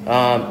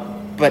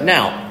 But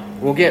now,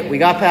 we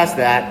got past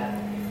that.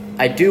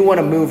 I do want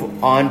to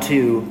move on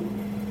to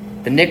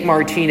the Nick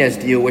Martinez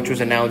deal, which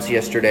was announced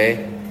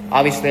yesterday.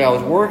 Obviously, I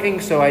was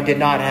working, so I did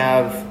not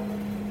have...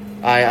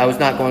 I was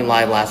not going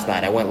live last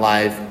night. I went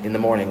live in the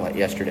morning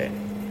yesterday.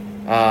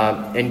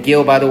 And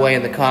Gil, by the way,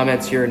 in the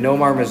comments here,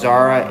 Nomar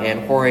Mazara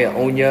and Jorge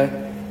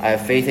Oña, I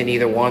have faith in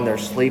either one. They're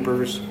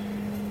sleepers.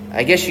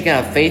 I guess you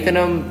can have faith in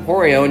them.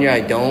 Jorge Oña,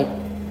 I don't.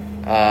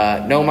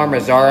 Nomar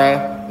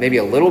Mazara, maybe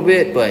a little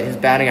bit, but his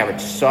batting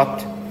average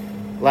sucked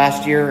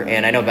last year.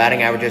 And I know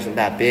batting average isn't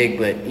that big,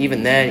 but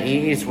even then,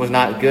 he just was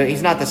not good.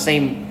 He's not the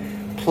same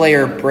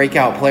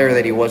breakout player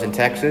that he was in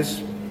Texas.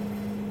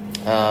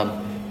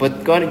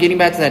 But getting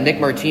back to that Nick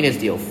Martinez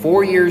deal,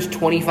 4 years,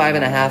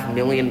 $25.5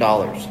 million.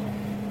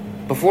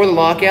 Before the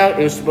lockout,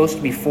 it was supposed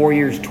to be 4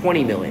 years,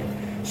 $20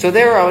 million. So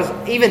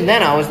even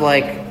then I was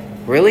like,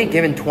 really?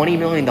 Giving $20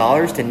 million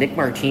to Nick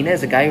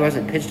Martinez, a guy who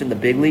hasn't pitched in the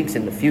big leagues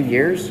in a few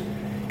years,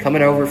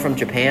 coming over from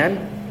Japan?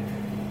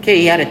 Okay,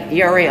 he had an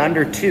ERA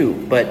under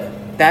 2,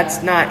 but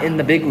that's not in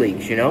the big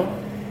leagues, you know?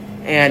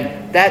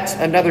 And that's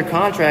another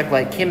contract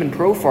like Kim and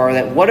Profar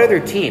that what other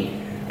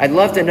team? I'd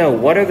love to know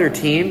what other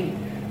team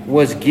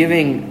was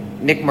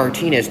giving Nick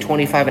Martinez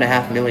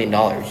 $25.5 million.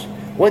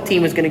 What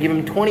team was going to give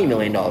him $20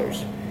 million?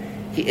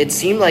 It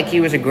seemed like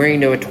he was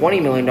agreeing to a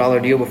 $20 million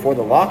deal before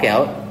the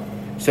lockout,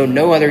 so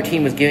no other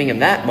team was giving him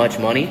that much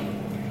money.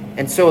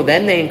 And so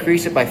then they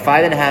increased it by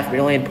 $5.5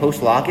 million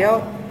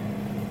post-lockout.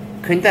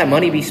 Couldn't that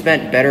money be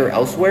spent better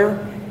elsewhere?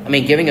 I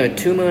mean, giving him a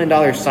 $2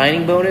 million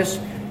signing bonus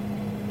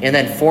and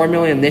then $4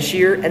 million this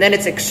year, and then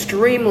it's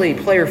extremely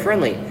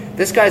player-friendly.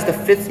 This guy's the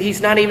 5th.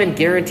 He's not even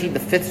guaranteed the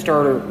 5th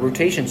starter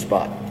rotation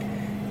spot.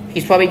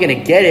 He's probably going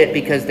to get it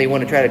because they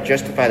want to try to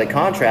justify the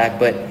contract,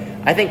 but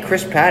I think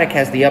Chris Paddock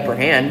has the upper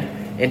hand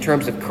in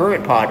terms of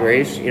current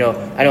Padres. You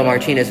know, I know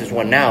Martinez is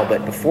one now,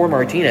 but before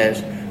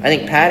Martinez, I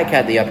think Paddock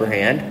had the upper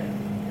hand.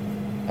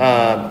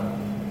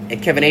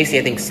 And Kevin Acee,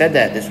 I think, said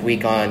that this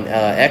week on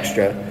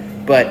Extra.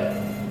 But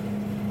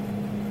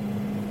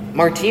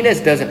Martinez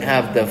doesn't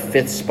have the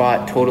 5th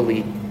spot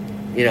totally,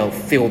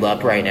 filled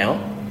up right now.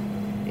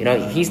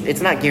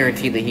 It's not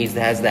guaranteed that he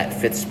has that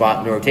 5th spot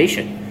in the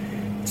rotation.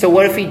 So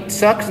what if he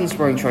sucks in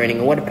spring training,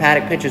 and what if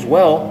Paddock pitches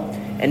well?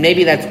 And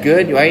maybe that's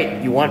good,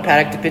 right? You want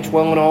Paddock to pitch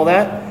well and all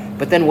that.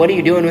 But then what are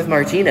you doing with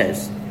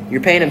Martinez?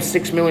 You're paying him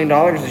 $6 million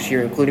this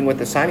year, including with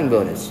the signing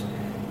bonus.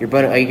 Are you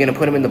going to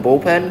put him in the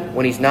bullpen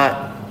when he's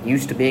not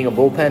used to being a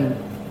bullpen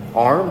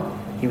arm?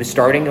 He was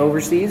starting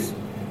overseas.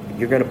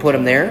 You're going to put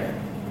him there?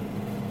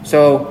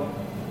 So,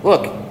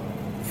 look,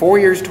 4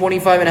 years,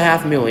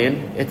 $25.5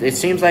 million. It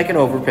seems like an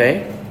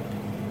overpay.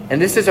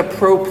 And this is a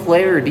pro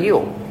player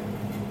deal.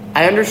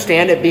 I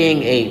understand it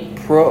being a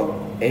pro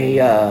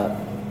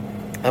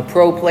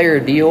player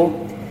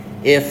deal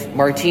if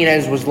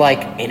Martinez was like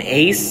an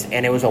ace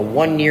and it was a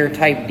one-year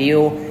type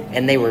deal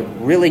and they were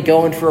really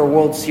going for a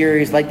World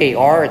Series like they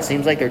are. It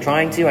seems like they're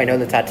trying to. I know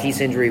the Tatis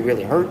injury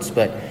really hurts,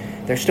 but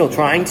they're still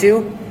trying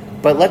to.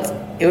 But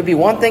it would be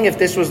one thing if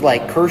this was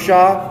like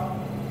Kershaw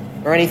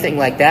or anything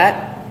like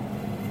that.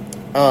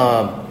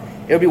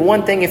 It would be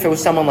one thing if it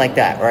was someone like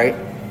that, right?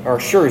 Or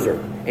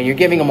Scherzer. And you're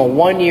giving them a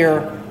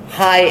one-year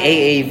high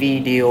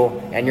AAV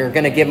deal and you're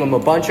going to give them a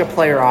bunch of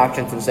player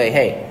options and say,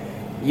 hey,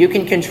 you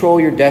can control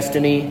your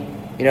destiny.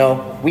 You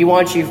know,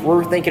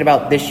 we're thinking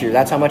about this year.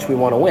 That's how much we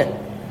want to win.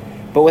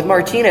 But with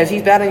Martinez,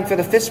 he's battling for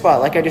the fifth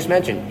spot, like I just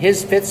mentioned.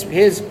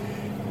 His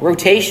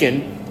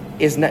rotation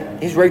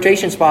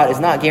spot is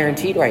not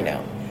guaranteed right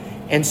now.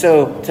 And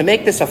so to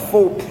make this a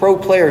full pro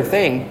player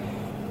thing,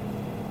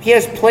 he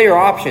has player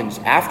options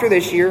after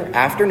this year,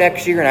 after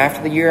next year, and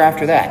after the year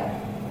after that.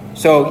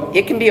 So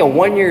it can be a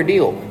one-year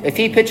deal. If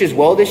he pitches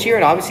well this year,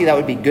 and obviously that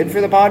would be good for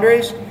the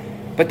Padres,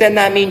 but then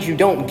that means you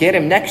don't get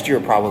him next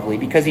year probably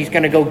because he's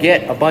going to go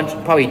get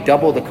probably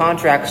double the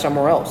contract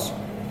somewhere else.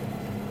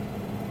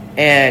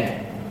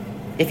 And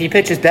if he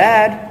pitches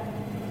bad,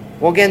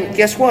 well, again,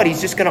 guess what?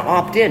 He's just going to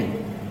opt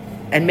in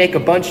and make a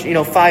bunch,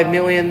 $5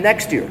 million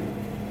next year.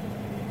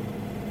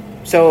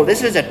 So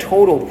this is a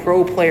total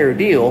pro player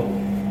deal.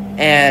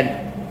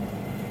 And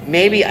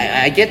maybe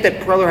I get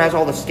that Preller has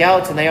all the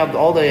scouts and they have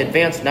all the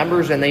advanced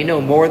numbers and they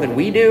know more than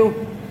we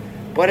do.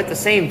 But at the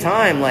same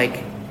time,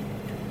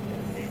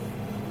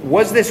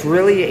 was this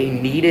really a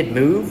needed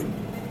move?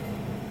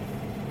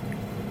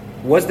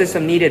 Was this a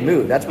needed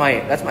move? That's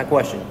my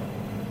question.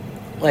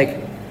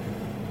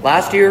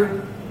 Last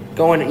year,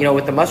 going,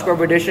 with the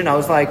Musgrove edition, I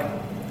was like,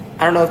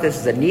 I don't know if this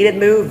is a needed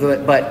move,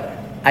 but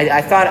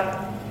I thought,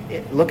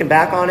 looking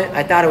back on it,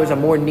 I thought it was a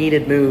more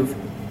needed move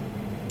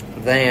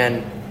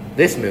than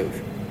this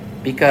move.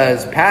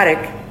 Because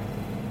Paddock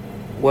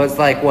was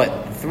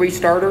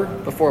 3-starter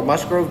before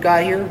Musgrove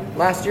got here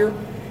last year,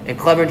 and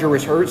Clevenger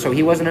was hurt, so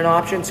he wasn't an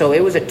option. So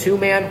it was a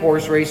two-man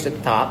horse race at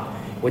the top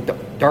with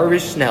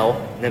Darvish, Snell,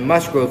 and then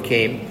Musgrove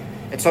came.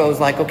 And so I was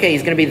like, okay,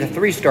 he's going to be the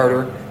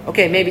 3-starter.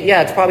 Okay, maybe,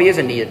 yeah, it probably is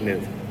a needed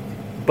move.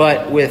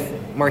 But with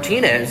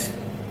Martinez,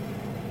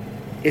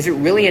 is it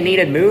really a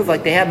needed move?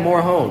 They have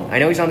Morihone. I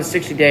know he's on the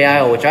 60-day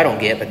IL, which I don't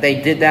get, but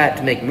they did that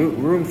to make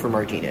room for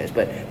Martinez.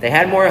 But they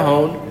had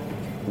Morihone.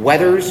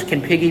 Weathers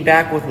can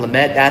piggyback with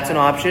Lamet. That's an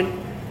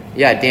option.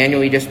 Yeah,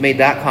 Daniel, you just made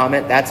that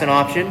comment. That's an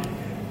option.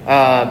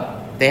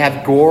 They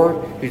have Gore,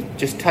 who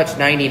just touched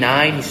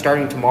 99. He's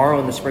starting tomorrow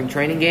in the spring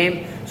training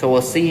game. So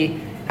we'll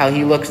see how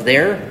he looks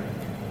there.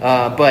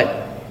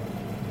 But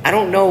I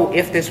don't know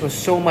if this was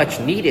so much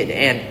needed.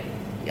 And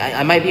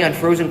I might be on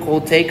Frozen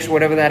Cold Takes,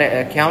 whatever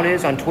that account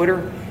is on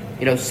Twitter.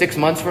 6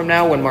 months from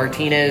now when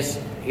Martinez,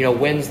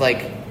 wins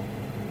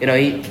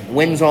he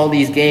wins all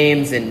these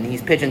games and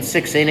he's pitching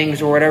 6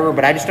 innings or whatever.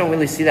 But I just don't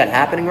really see that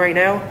happening right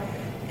now.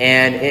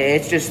 And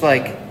it's just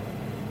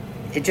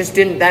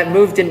that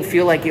move didn't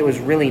feel like it was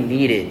really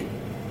needed.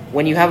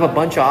 When you have a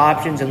bunch of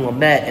options in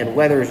Lamet and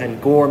Weathers and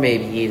Gore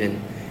maybe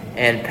even,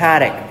 and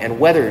Paddock and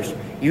Weathers,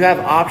 you have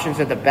options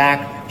at the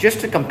back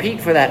just to compete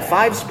for that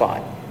 5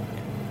 spot.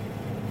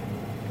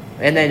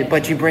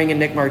 But you bring in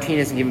Nick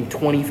Martinez and give him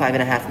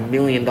 $25.5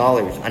 million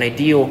on a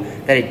deal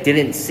that it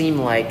didn't seem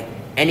like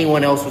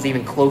anyone else was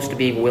even close to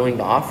being willing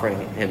to offer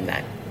him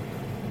that.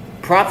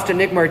 Props to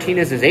Nick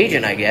Martinez's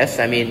agent, I guess.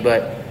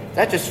 But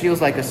that just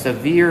feels like a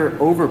severe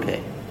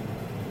overpay.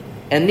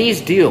 And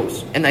these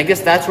deals, and I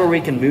guess that's where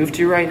we can move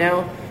to right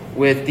now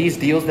with these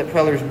deals that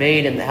Preller's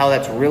made and how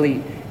that's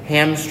really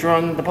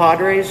hamstrung the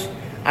Padres.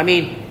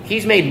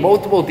 He's made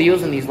multiple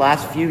deals in these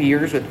last few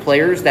years with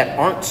players that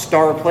aren't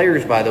star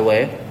players, by the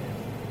way,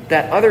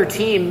 that other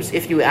teams,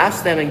 if you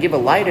ask them and give a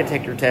lie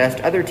detector test,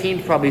 other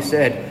teams probably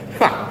said,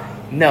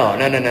 no.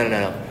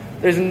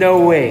 There's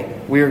no way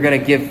we are going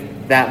to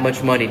give that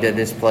much money to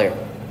this player,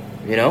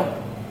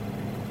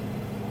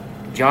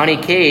 Johnny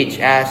Cage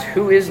asks,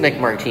 who is Nick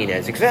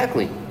Martinez?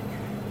 Exactly.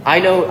 I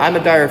know, I'm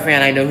a dire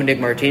fan, I know who Nick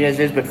Martinez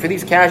is, but for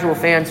these casual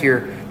fans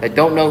here that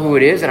don't know who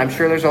it is, and I'm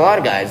sure there's a lot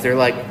of guys, they're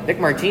like, Nick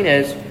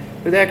Martinez,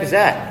 who the heck is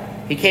that?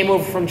 He came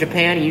over from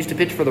Japan, he used to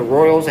pitch for the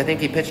Royals, I think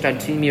he pitched on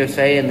Team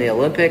USA in the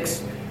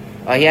Olympics.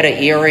 He had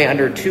an ERA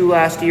under 2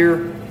 last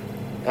year,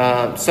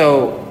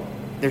 so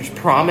there's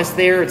promise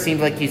there. It seems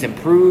like he's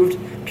improved.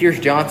 Pierce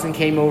Johnson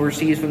came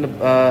overseas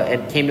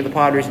and came to the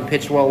Padres and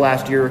pitched well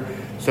last year.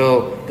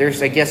 So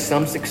there's, I guess,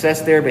 some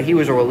success there, but he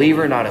was a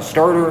reliever, not a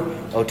starter.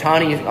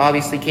 Ohtani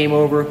obviously came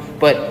over,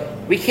 but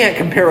we can't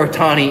compare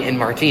Ohtani and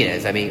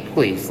Martinez.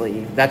 Please,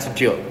 that's a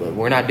joke.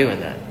 We're not doing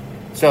that.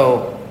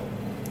 So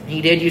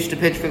he did used to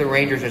pitch for the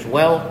Rangers as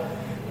well.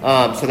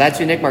 So that's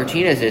who Nick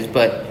Martinez is,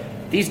 but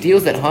these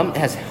deals that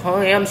has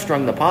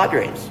hamstrung the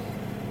Padres.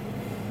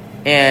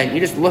 And you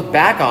just look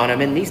back on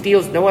them, and these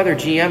deals, no other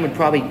GM would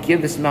probably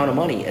give this amount of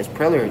money as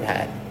Preller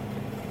had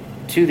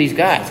to these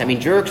guys.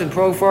 Jurickson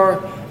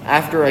Profar,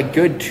 after a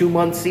good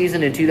 2-month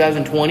season in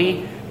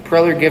 2020,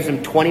 Preller gives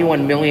him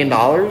 $21 million.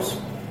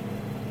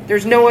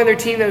 There's no other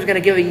team that was going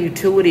to give a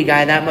utility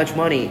guy that much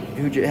money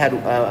who had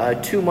a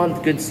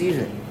 2-month good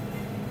season.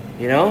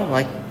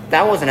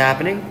 that wasn't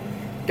happening.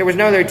 There was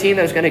no other team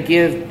that was going to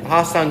give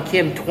Ha-Seong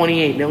Kim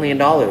 $28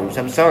 million.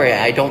 I'm sorry,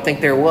 I don't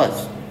think there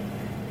was.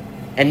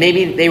 And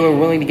maybe they were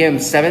willing to give him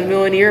 $7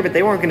 million a year, but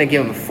they weren't going to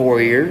give him 4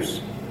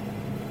 years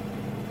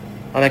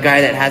on a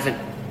guy that hasn't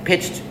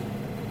pitched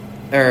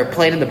or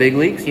played in the big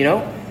leagues,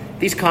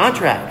 These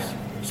contracts.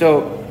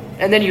 So,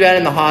 and then you add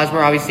in the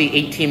Hosmer, obviously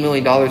 $18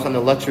 million on the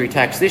luxury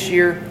tax this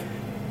year.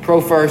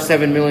 Profar,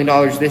 $7 million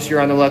this year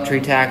on the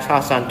luxury tax.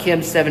 Ha-Seong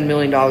Kim, $7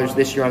 million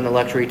this year on the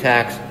luxury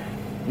tax.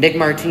 Nick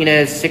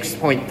Martinez,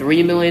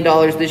 $6.3 million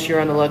this year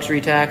on the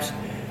luxury tax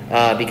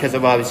because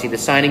of, obviously, the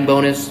signing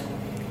bonus.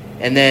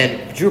 And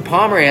then Drew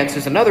Pomerantz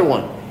is another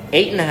one,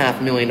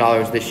 $8.5 million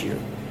this year.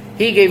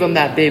 He gave him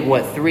that big,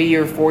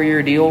 3-year,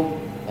 4-year deal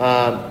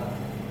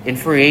in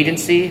free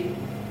agency.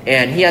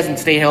 And he hasn't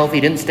stayed healthy.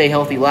 Didn't stay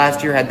healthy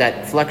last year, had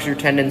that flexor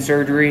tendon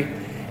surgery.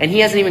 And he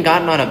hasn't even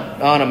gotten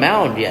on a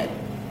mound yet.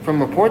 From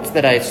reports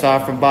that I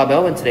saw from Bob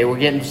Elwin today, we're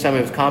getting to some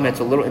of his comments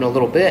in a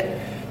little bit.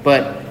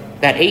 But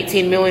that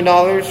 $18 million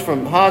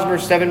from Hosmer,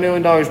 $7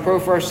 million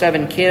Profar,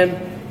 $7 Kim,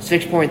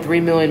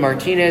 $6.3 million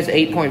Martinez,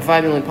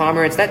 $8.5 million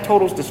Pomerantz. That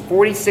totals to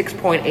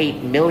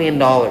 $46.8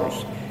 million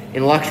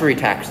in luxury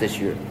tax this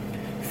year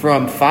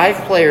from 5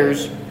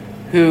 players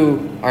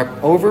who are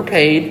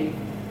overpaid,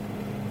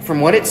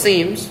 from what it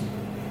seems,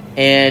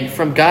 and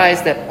from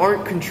guys that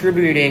aren't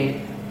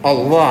contributing a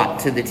lot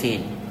to the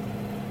team.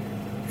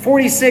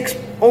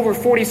 Over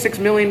 $46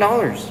 million.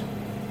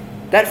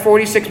 That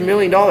 $46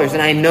 million,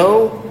 and I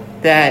know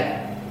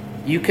that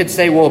you could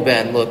say, well,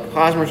 Ben, look,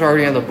 Hosmer's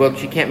already on the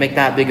books. You can't make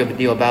that big of a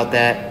deal about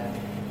that.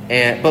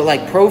 But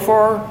like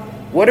Profar,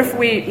 what if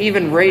we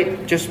even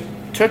just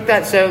took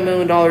that $7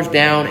 million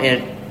down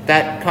and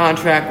that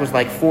contract was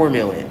like $4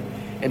 million?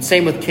 And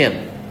same with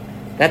Kim.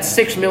 That's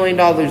 $6 million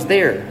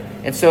there.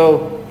 And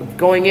so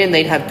going in,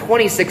 they'd have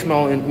 $26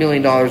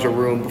 million of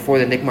room before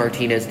the Nick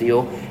Martinez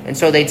deal. And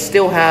so they'd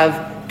still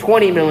have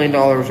 $20 million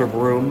of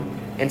room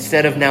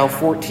instead of now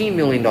 $14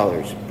 million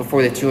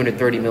before the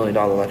 $230 million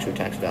luxury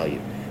tax value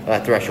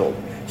threshold.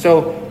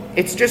 So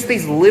it's just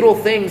these little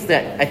things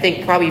that I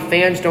think probably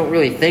fans don't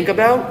really think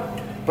about.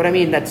 But I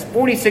mean, that's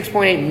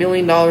 $46.8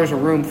 million of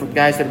room for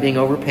guys that are being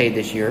overpaid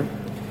this year.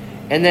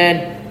 And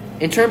then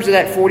in terms of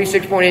that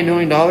 $46.8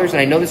 million, and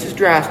I know this is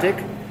drastic,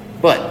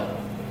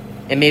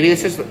 and maybe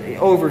this is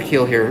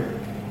overkill here,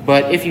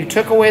 but if you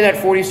took away that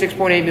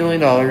 $46.8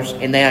 million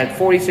and they had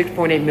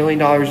 $46.8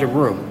 million of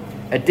room,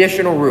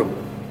 additional room,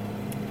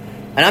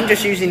 and I'm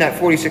just using that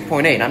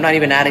 46.8. I'm not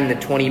even adding the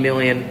 20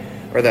 million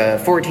or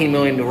the 14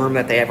 million room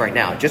that they have right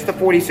now. Just the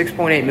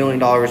 $46.8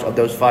 million of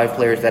those 5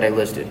 players that I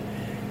listed.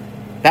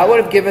 That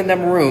would have given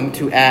them room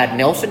to add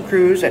Nelson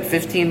Cruz at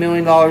 $15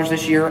 million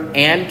this year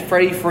and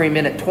Freddie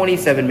Freeman at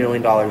 $27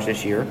 million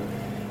this year.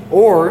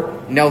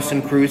 Or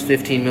Nelson Cruz,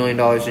 $15 million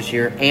this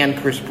year, and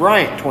Chris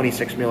Bryant,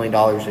 $26 million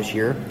this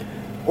year.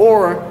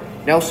 Or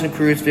Nelson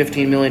Cruz,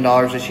 $15 million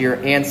this year,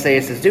 and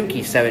Seiya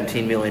Suzuki,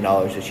 $17 million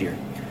this year.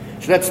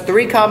 So that's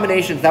 3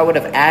 combinations that would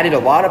have added a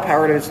lot of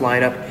power to this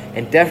lineup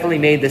and definitely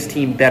made this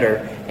team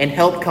better and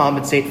helped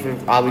compensate for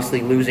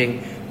obviously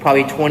losing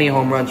probably 20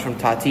 home runs from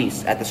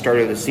Tatis at the start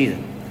of the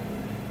season.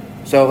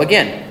 So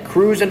again,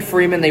 Cruz and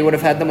Freeman they would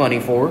have had the money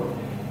for,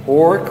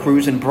 or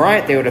Cruz and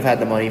Bryant they would have had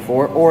the money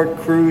for, or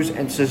Cruz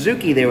and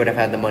Suzuki they would have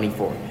had the money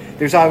for.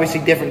 There's obviously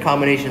different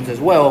combinations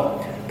as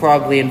well,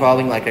 probably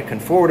involving like a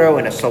Conforto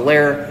and a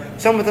Soler,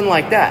 something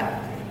like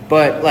that.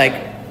 But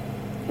like,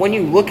 when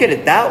you look at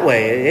it that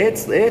way,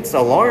 it's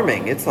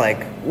alarming. It's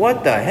like,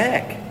 what the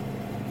heck?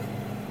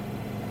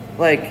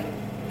 Like,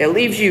 it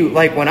leaves you,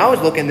 like, when I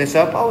was looking this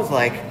up, I was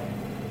like,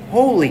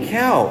 holy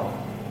cow.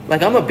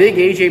 Like, I'm a big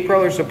A.J.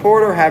 Preller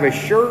supporter, have his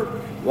shirt,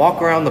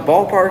 walk around the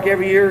ballpark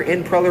every year,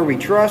 in Preller we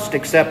trust,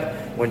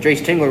 except when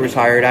Jace Tingler was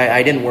hired,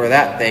 I didn't wear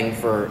that thing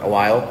for a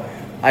while.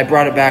 I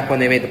brought it back when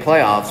they made the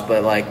playoffs,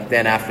 but, like,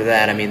 then after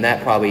that, I mean,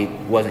 that probably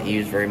wasn't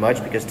used very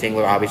much because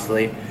Tingler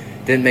obviously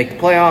didn't make the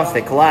playoffs,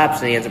 they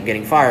collapsed, and he ends up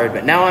getting fired.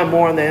 But now I'm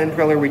more on the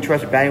Preller we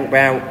trust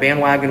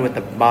bandwagon with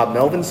the Bob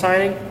Melvin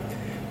signing,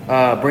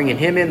 bringing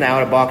him in, the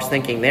out-of-box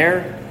thinking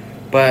there.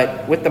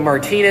 But with the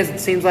Martinez,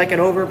 it seems like an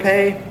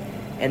overpay.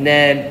 And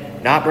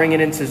then not bringing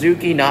in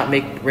Suzuki,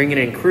 bringing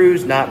in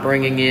Cruz, not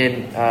bringing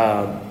in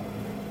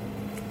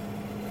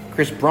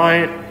Chris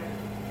Bryant,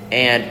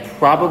 and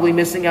probably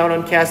missing out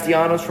on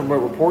Castellanos from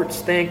what reports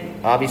think.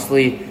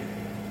 Obviously,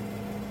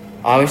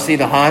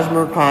 the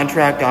Hosmer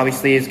contract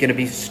obviously is going to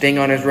be sting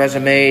on his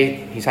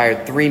resume. He's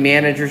hired 3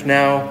 managers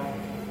now.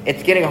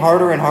 It's getting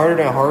harder and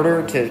harder and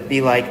harder to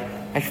be like,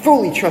 I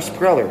fully trust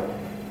Preller.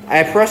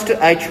 I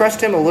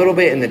trust him a little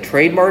bit in the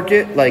trade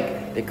market. Like,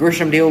 the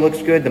Grisham deal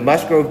looks good. The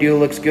Musgrove deal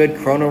looks good.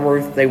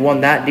 Cronenworth, they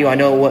won that deal. I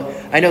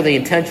know the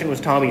intention was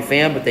Tommy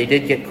Pham, but they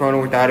did get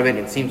Cronenworth out of it, and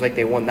it seems like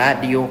they won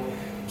that deal.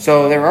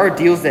 So there are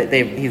deals that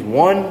he's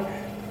won,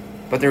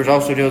 but there's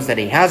also deals that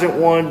he hasn't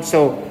won.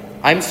 So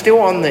I'm still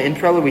on the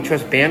Preller we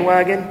trust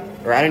bandwagon,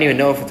 or I don't even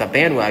know if it's a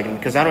bandwagon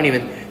because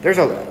there's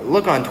a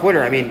look on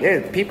Twitter. I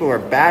mean, people are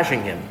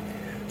bashing him.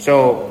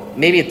 So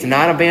maybe it's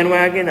not a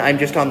bandwagon. I'm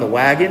just on the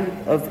wagon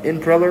of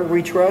Preller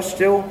we trust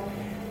still.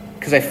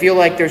 because I feel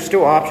like there's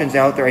still options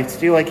out there. I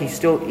feel like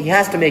he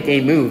has to make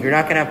a move. You're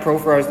not going to have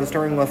Profar as the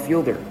starting left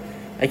fielder.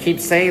 I keep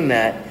saying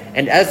that.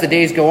 And as the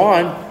days go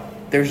on,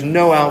 there's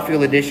no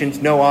outfield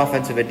additions, no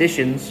offensive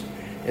additions.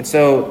 And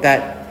so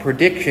that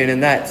prediction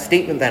and that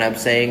statement that I'm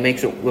saying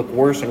makes it look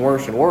worse and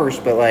worse and worse.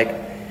 But, like,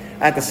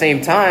 at the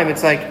same time,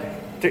 it's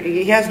like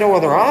he has no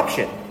other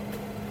option.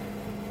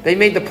 They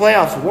made the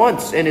playoffs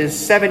once in his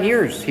 7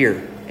 years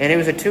here, and it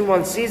was a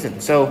 2-month season.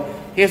 So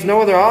he has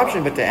no other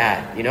option but to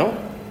add, you know?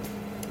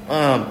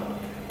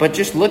 But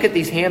just look at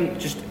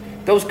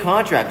those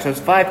contracts, those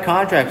 5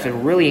 contracts that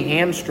really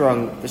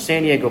hamstrung the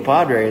San Diego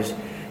Padres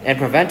and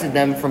prevented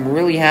them from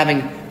really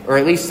having, or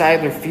at least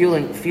Seidler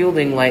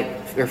feeling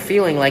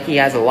like he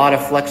has a lot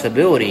of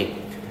flexibility.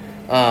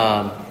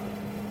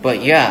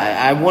 But yeah,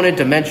 I wanted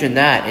to mention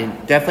that,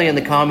 and definitely in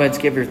the comments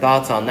give your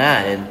thoughts on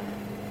that. And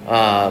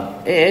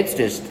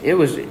it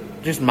was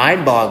just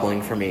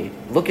mind-boggling for me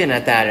looking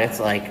at that. It's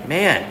like,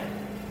 man,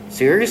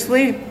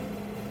 seriously?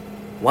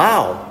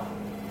 Wow.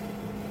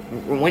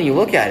 When you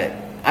look at it,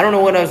 I don't know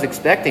what I was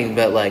expecting,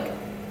 but like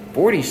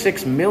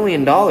 $46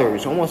 million,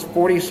 almost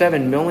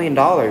 $47 million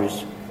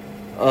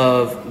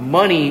of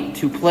money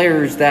to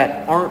players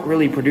that aren't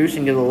really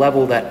producing to the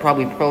level that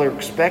probably Preller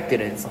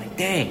expected. And it's like,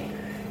 dang,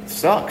 it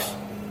sucks.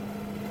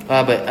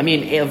 But, I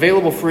mean,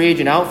 available free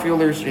agent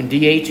outfielders and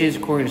DHs,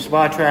 according to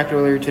Spotrac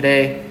earlier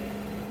today,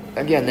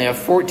 again, they have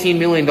 $14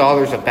 million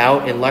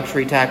about in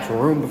luxury tax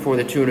room before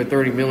the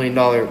 $230 million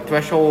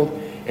threshold.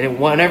 And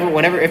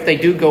whenever if they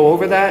do go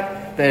over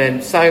that, then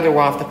Seidler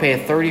will have to pay a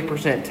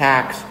 30%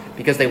 tax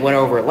because they went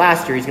over it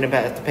last year. He's going to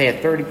have to pay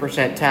a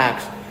 30%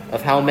 tax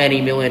of how many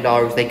 $1 million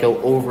they go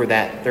over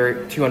that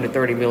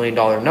 $230 million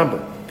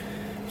number.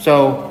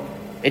 So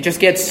it just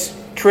gets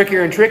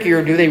trickier and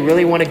trickier. Do they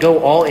really want to go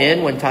all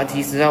in when Tatis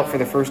is out for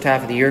the first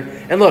half of the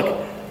year? And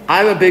look,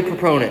 I'm a big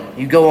proponent.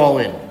 You go all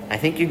in. I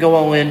think you go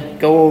all in,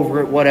 go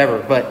over it, whatever.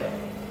 But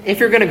if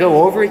you're going to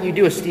go over it, you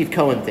do a Steve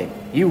Cohen thing.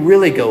 You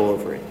really go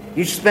over it.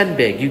 You spend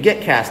big. You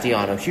get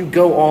Castellanos. You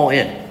go all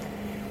in.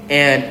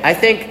 And I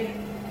think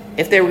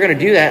if they were going to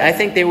do that, I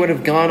think they would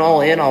have gone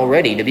all in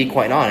already, to be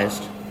quite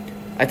honest.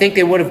 I think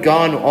they would have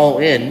gone all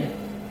in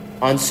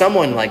on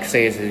someone like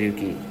Seiya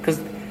Suzuki,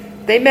 because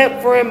they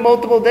met for him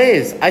multiple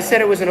days. I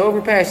said it was an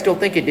overpay. I still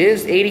think it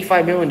is.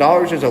 $85 million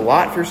is a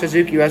lot for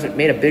Suzuki, who hasn't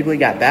made a big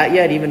league at bat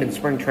yet, even in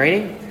spring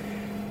training.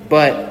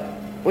 But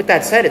with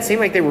that said, it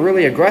seemed like they were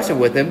really aggressive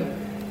with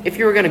him. If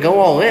you were going to go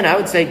all in, I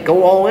would say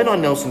go all in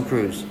on Nelson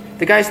Cruz.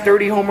 The guy's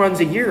 30 home runs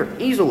a year,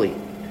 easily.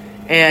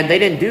 And they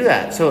didn't do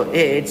that. So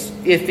it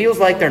feels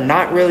like they're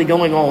not really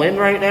going all in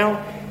right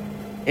now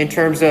in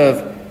terms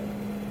of,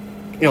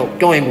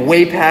 going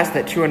way past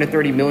that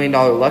 $230 million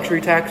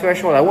luxury tax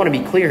threshold. I want to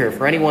be clear here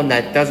for anyone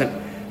that doesn't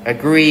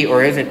agree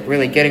or isn't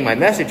really getting my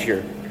message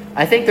here.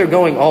 I think they're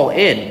going all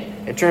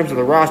in terms of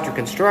the roster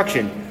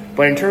construction.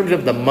 But in terms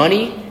of the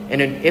money,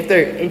 and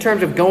in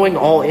terms of going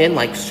all in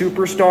like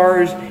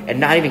superstars and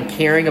not even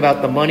caring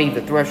about the money,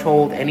 the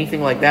threshold,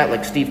 anything like that,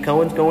 like Steve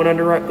Cohen's going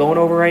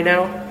over right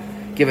now,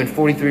 giving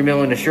 $43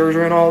 million to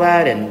Scherzer and all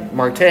that, and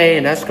Marte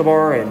and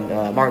Escobar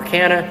and Mark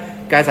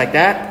Hanna, guys like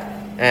that,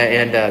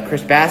 and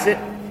Chris Bassett.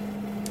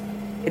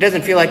 It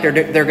doesn't feel like they're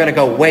going to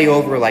go way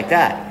over like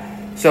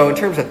that. So in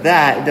terms of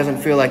that, it doesn't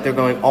feel like they're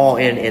going all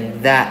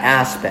in that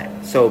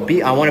aspect. So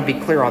I want to be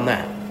clear on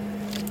that.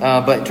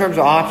 But in terms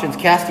of options,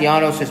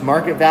 Castellanos, his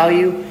market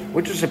value,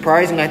 which is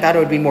surprising. I thought it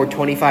would be more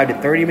 $25 to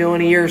 $30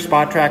 million a year.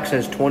 Spotrac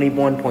says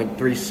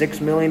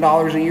 $21.36 million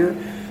a year.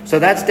 So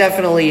that's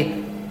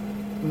definitely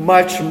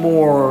much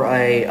more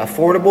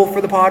affordable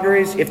for the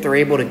Padres if they're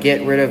able to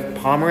get rid of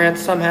Pomeranz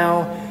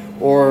somehow,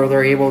 or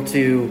they're able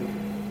to.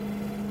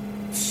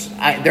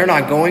 They're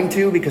not going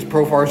to, because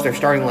Profar is their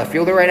starting left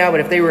fielder right now.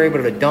 But if they were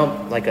able to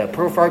dump like a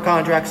Profar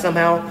contract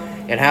somehow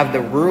and have the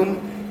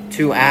room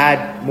to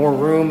add more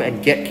room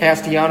and get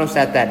Castellanos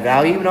at that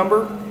value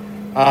number,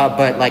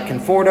 but like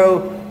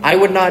Conforto, I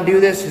would not do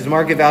this. His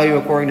market value,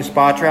 according to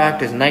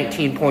Spotrac, is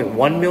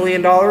 $19.1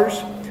 million,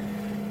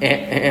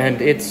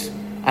 and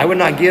I would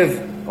not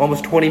give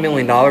almost $20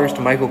 million to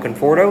Michael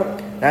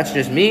Conforto. That's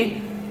just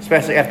me,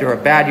 especially after a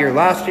bad year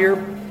last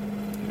year.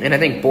 And I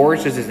think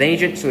Boris is his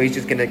agent, so he's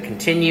just going to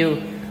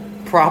continue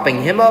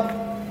propping him up.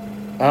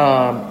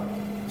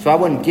 So I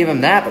wouldn't give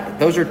him that, but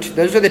those are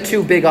the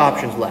two big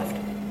options left.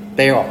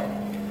 They are.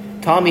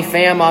 Tommy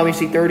Pham,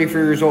 obviously 34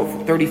 years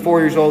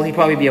old. He'd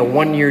probably be a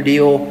 1-year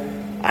deal.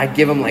 I'd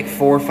give him like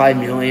 $4 or $5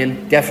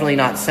 million. Definitely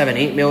not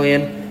 $7-8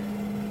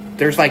 million.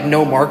 There's like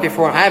no market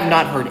for it. I have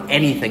not heard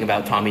anything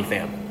about Tommy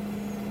Pham.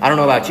 I don't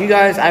know about you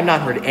guys. I've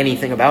not heard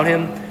anything about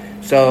him.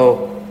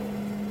 So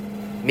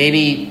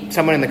maybe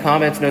someone in the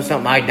comments knows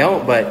something I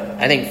don't, but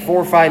I think $4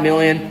 or $5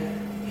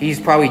 million, he's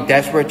probably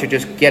desperate to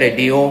just get a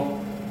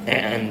deal,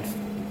 and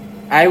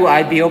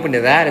I'd be open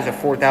to that as a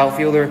fourth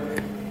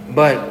outfielder.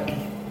 But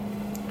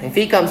if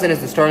he comes in as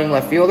the starting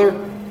left fielder,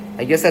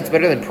 I guess that's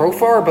better than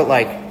Profar, but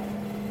like,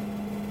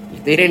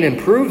 they didn't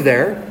improve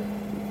there.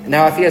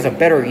 Now, if he has a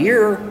better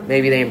year,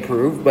 maybe they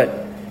improve,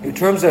 but in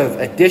terms of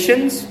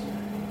additions,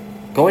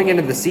 going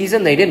into the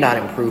season, they did not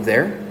improve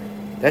there.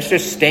 That's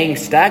just staying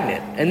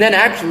stagnant. And then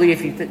actually,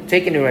 if you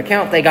take into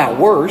account, they got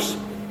worse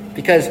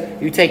because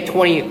you take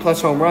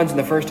 20-plus home runs in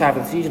the first half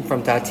of the season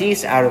from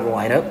Tatis out of the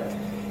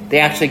lineup. They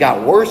actually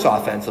got worse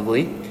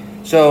offensively.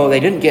 So they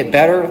didn't get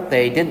better.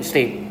 They didn't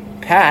stay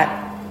pat.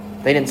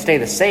 They didn't stay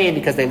the same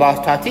because they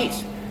lost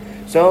Tatis.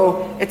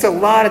 So it's a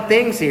lot of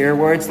things here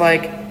where it's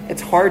like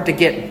it's hard to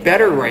get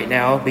better right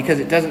now because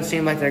it doesn't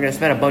seem like they're going to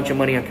spend a bunch of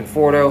money on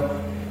Conforto.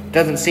 It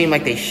doesn't seem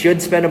like they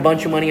should spend a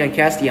bunch of money on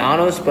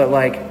Castellanos, but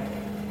like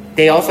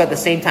they also at the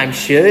same time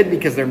should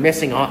because they're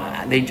missing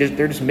on. They're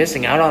just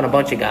missing out on a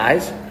bunch of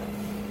guys.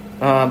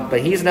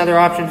 But he's another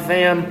option,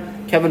 fam.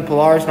 Kevin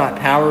Pillar's not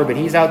power, but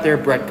he's out there.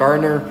 Brett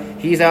Gardner,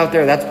 he's out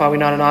there. That's probably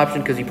not an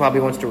option because he probably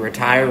wants to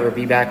retire or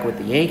be back with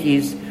the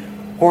Yankees.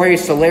 Jorge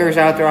Soler's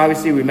out there,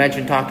 obviously. We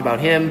talked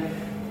about him.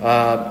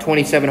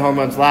 27 home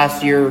runs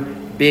last year.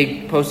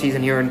 Big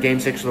postseason here in Game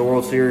 6 of the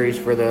World Series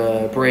for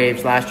the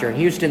Braves last year in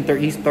Houston.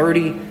 He's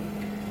 30.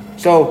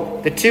 So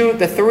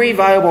the three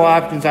viable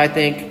options, I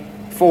think,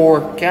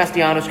 for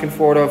Castellanos,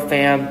 Conforto,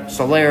 Pham,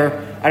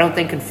 Soler. I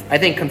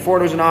think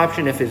Conforto's an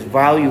option if his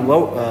value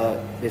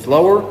is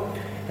lower.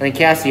 I think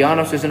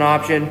Castellanos is an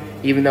option,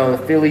 even though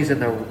the Phillies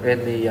and the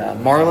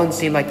Marlins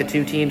seem like the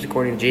two teams,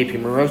 according to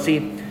JP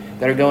Morosi,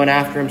 that are going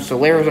after him.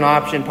 Soler is an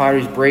option.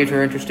 Padres, Braves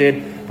are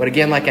interested. But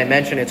again, like I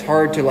mentioned, it's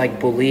hard to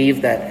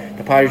believe that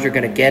the Padres are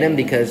going to get him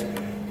because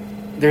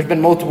there's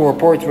been multiple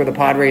reports where the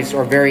Padres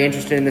are very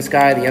interested in this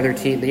guy.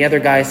 The other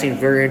guy seems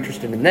very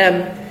interested in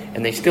them,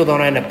 and they still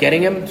don't end up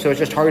getting him. So it's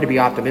just hard to be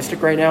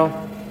optimistic right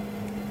now.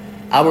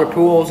 Albert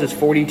Pujols is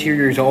 42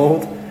 years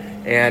old.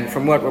 And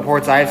from what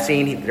reports I've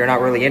seen, they're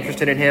not really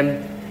interested in him.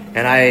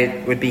 And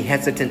I would be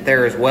hesitant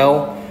there as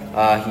well.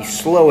 He's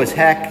slow as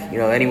heck.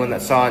 Anyone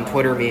that saw on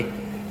Twitter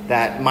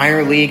that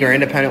minor league or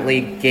independent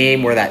league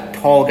game where that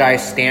tall guy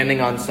standing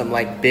on some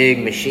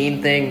big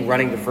machine thing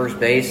running to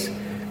first base,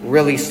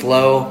 really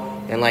slow,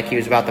 and he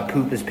was about to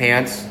poop his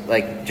pants,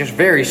 just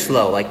very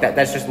slow.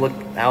 That's just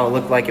how it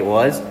looked like it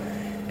was.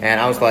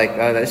 And I was like,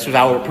 this was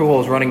Albert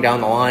Pujols running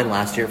down the line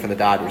last year for the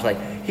Dodgers.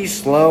 He's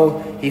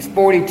slow. He's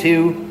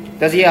 42.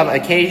 Does he have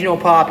occasional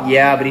pop?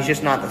 Yeah, but he's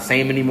just not the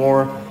same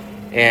anymore.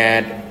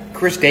 And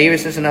Chris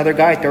Davis is another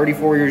guy,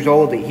 34 years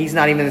old. He's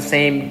not even the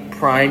same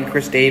prime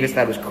Chris Davis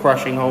that was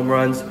crushing home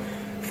runs,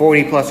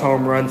 40-plus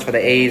home runs for the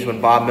A's when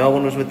Bob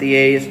Melvin was with the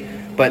A's.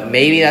 But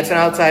maybe that's an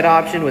outside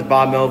option with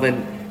Bob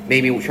Melvin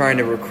maybe trying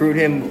to recruit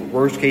him,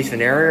 worst-case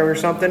scenario or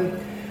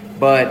something.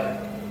 But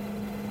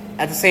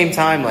at the same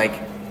time,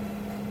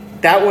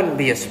 that wouldn't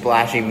be a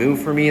splashy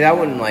move for me. That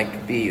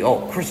wouldn't be,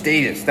 Chris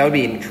Davis. That would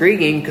be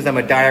intriguing because I'm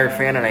a diehard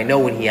fan and I know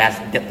what he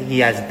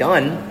has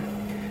done.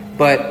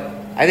 But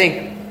I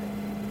think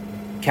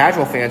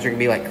casual fans are going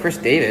to be like, Chris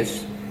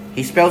Davis,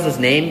 he spells his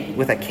name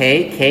with a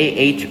K,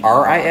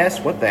 K-H-R-I-S.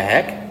 What the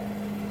heck?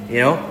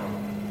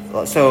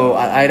 So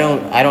I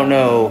don't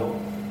know.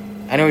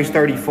 I know he's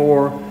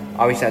 34.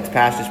 Obviously that's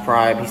past his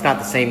prime. He's not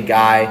the same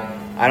guy.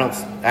 I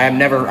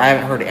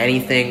haven't heard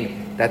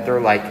anything that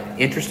they're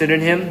interested in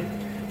him.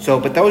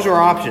 But those are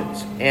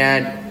options.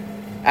 And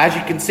as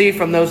you can see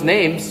from those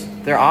names,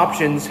 their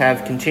options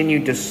have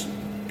continued to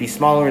be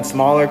smaller and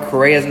smaller.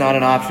 Correa's not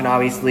an option,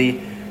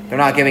 obviously. They're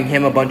not giving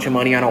him a bunch of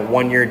money on a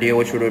one-year deal,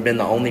 which would have been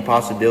the only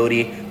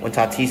possibility when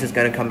Tatis is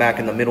going to come back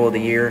in the middle of the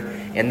year.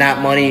 And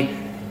that money,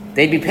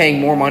 they'd be paying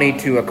more money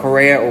to a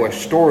Correa or a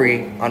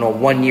Story on a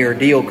one-year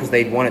deal because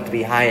they'd want it to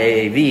be high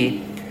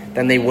AAV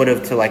than they would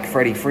have to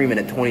Freddie Freeman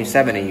at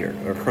 $27 a year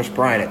or Chris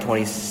Bryant at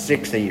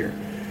 $26 a year.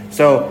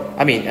 So,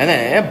 and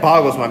then it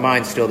boggles my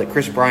mind still that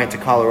Chris Bryant to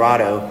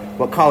Colorado,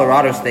 what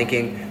Colorado's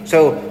thinking.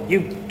 So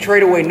you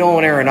trade away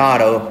Nolan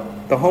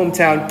Arenado, the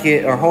hometown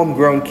kid or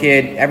homegrown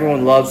kid,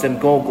 everyone loves him,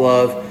 Gold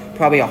Glove,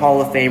 probably a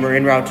Hall of Famer,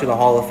 en route to the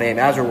Hall of Fame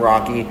as a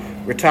Rocky,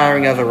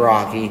 retiring as a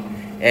Rocky,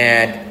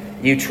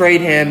 and you trade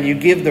him, you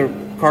give the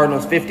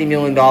Cardinals $50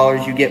 million,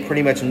 you get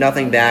pretty much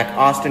nothing back,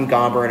 Austin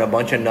Gomber and a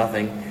bunch of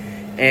nothing,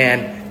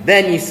 and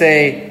then you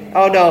say,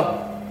 oh no,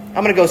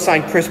 I'm going to go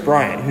sign Chris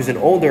Bryant, who's an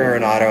older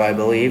Arenado, I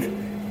believe.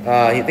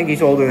 I think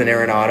he's older than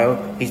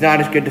Arenado. He's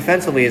not as good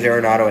defensively as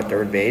Arenado at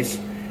third base.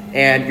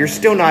 And you're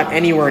still not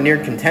anywhere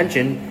near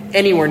contention,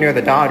 anywhere near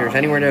the Dodgers,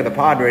 anywhere near the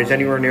Padres,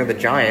 anywhere near the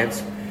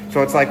Giants.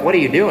 So it's what are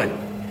you doing?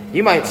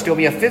 You might still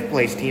be a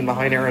fifth-place team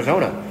behind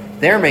Arizona.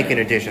 They're making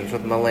additions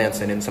with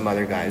Melanson and some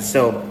other guys.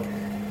 So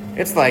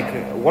it's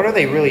what are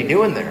they really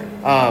doing there?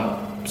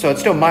 So it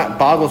still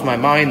boggles my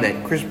mind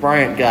that Chris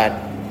Bryant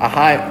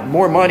got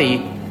more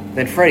money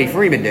than Freddie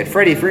Freeman did.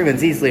 Freddie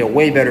Freeman's easily a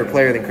way better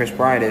player than Chris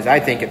Bryant is, I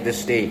think, at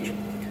this stage.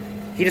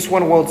 He just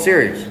won a World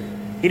Series.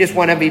 He just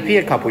won MVP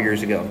a couple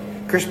years ago.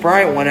 Chris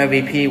Bryant won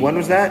MVP, when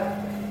was that?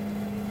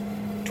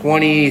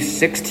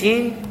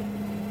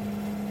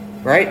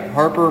 2016? Right?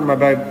 Harper,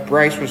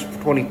 Bryce was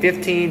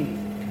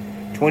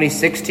 2015,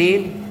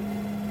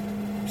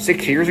 2016,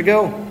 6 years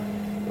ago.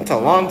 That's a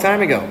long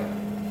time ago.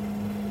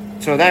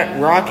 So that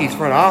Rockies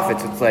front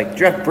office, it's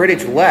Jeff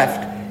Bridich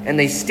left, and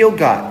they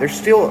still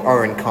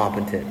are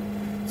incompetent.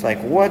 It's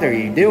what are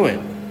you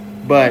doing?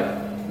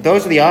 But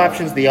those are the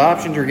options. The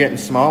options are getting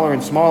smaller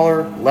and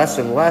smaller, less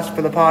and less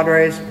for the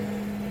Padres.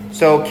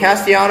 So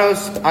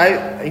Castellanos,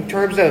 in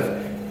terms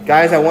of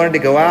guys I wanted to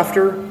go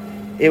after,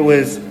 it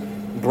was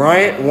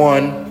Bryant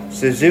 1,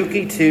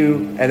 Suzuki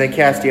 2, and then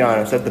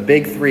Castellanos of the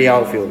big three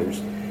outfielders.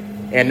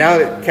 And now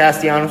that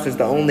Castellanos is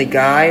the only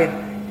guy,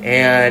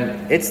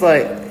 and it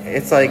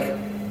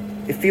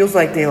feels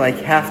like they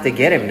have to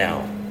get him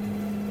now.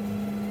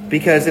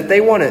 Because if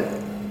they want to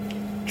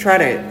try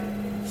to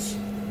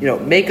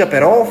make up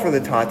at all for the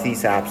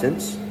Tatis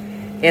absence,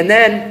 and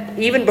then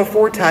even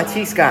before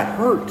Tatis got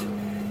hurt,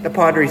 the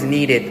Padres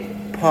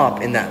needed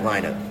pop in that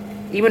lineup.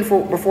 Even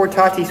before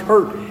Tatis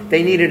hurt,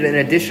 they needed an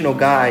additional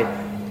guy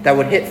that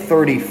would hit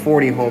 30,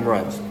 40 home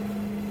runs.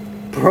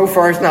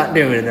 Profar's not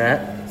doing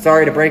that.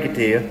 Sorry to break it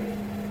to you.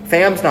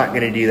 Pham's not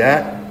going to do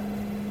that.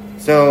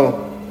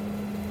 So,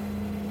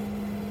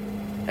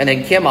 and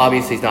then Kim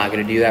obviously is not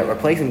going to do that,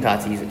 replacing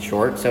Tatis at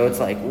short. So it's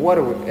like,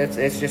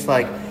 it's just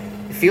like,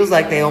 it feels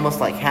like they almost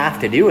have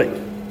to do it.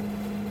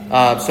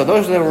 So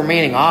those are the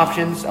remaining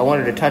options. I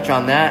wanted to touch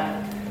on that.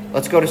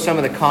 Let's go to some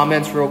of the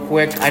comments real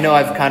quick. I know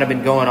I've kind of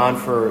been going on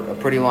for a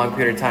pretty long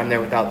period of time there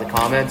without the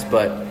comments,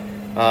 but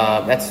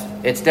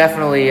it's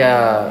definitely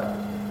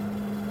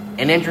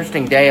an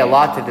interesting day. A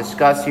lot to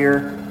discuss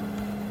here.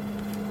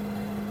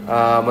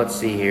 Let's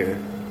see here.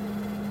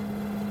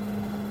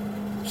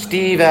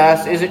 Steve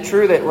asks, is it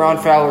true that Ron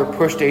Fowler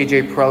pushed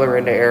A.J. Preller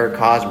into Eric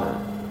Hosmer?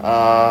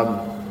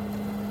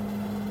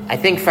 I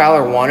think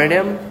Fowler wanted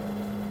him,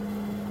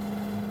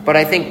 but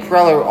I think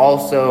Preller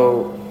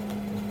also,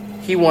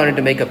 he wanted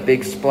to make a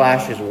big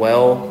splash as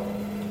well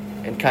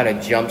and kind of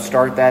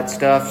jumpstart that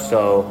stuff.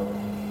 So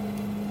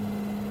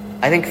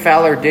I think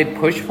Fowler did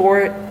push for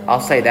it.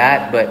 I'll say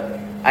that, but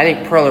I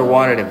think Preller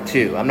wanted him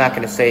too. I'm not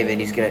going to say that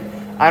he's going to.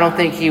 I don't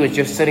think he was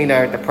just sitting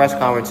there at the press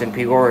conference in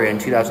Peoria in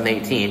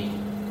 2018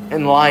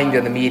 and lying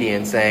to the media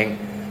and saying,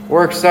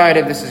 we're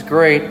excited, this is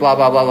great, blah,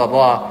 blah, blah, blah,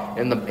 blah.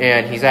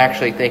 And he's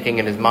actually thinking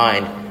in his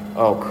mind,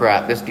 oh,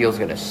 crap, this deal's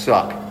going to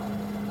suck.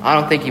 I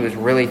don't think he was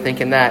really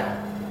thinking that.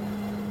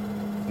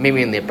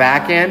 Maybe in the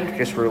back end,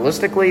 just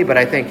realistically, but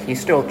I think he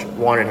still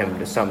wanted him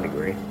to some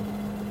degree.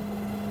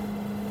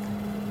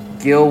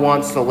 Gil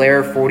wants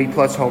Soler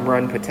 40-plus home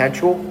run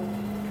potential.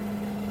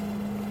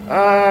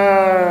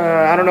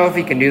 I don't know if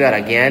he can do that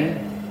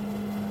again.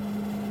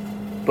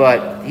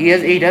 But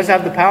he does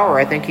have the power.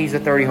 I think he's a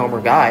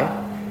 30-homer guy.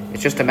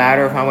 It's just a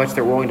matter of how much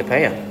they're willing to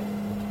pay him.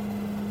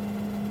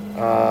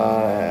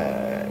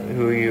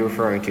 Who are you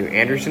referring to?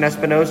 Anderson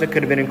Espinosa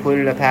could have been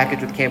included in a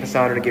package with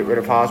Campusano to get rid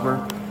of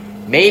Hosmer.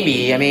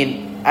 Maybe. I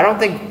mean, I don't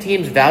think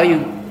teams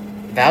valued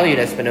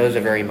Espinosa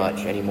very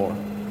much anymore.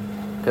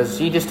 Because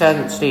he just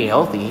hasn't stayed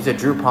healthy. He's a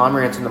Drew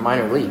Pomerantz in the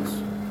minor leagues.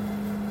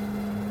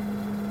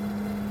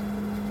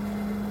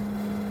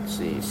 Let's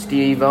see.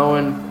 Steve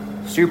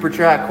Owen, Super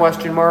Chat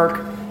question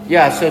mark.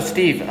 Yeah, so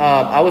Steve,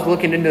 I was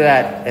looking into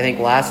that, I think,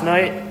 last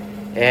night.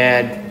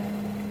 And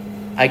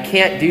I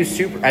can't do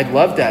I'd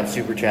love to have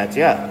Super Chats,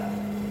 yeah.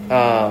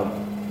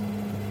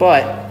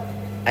 But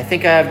I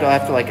think I have to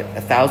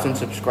 1,000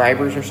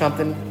 subscribers or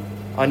something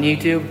on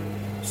YouTube.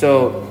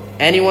 So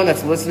anyone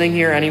that's listening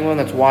here, anyone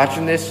that's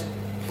watching this,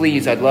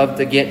 please, I'd love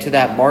to get to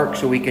that mark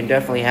so we can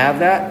definitely have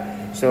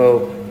that.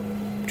 So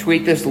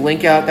tweet this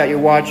link out that you're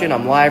watching.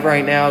 I'm live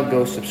right now.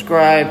 Go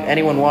subscribe.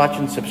 Anyone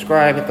watching,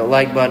 subscribe, hit the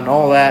like button,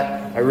 all that.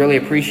 I really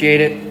appreciate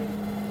it.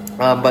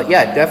 But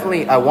yeah,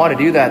 definitely I want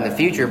to do that in the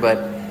future, but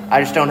I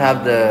just don't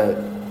have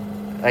the,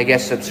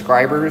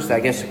 subscribers,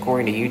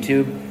 according to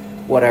YouTube,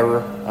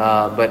 whatever.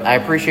 But I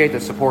appreciate the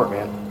support,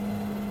 man.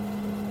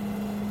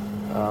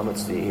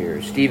 Let's see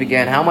here. Steve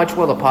again, how much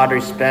will the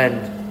Padres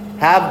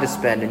have to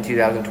spend in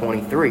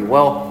 2023?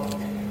 Well,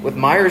 with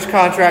Myers'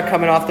 contract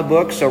coming off the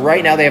books, so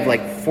right now they have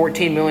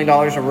 $14 million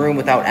in room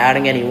without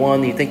adding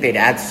anyone. You think they'd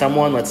add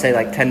someone, let's say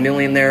 $10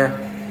 million there,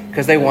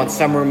 because they want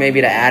some room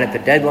maybe to add at the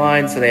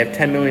deadline, so they have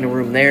 $10 million in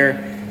room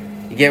there.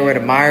 You get rid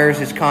of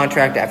Myers'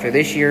 contract after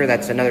this year,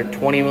 that's another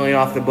 $20 million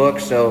off the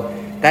books, so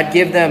that'd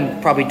give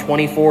them probably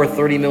 $24 or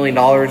 $30 million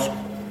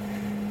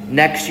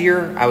next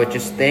year, I would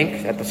just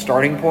think, at the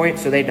starting point,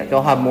 so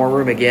they'll have more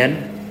room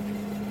again.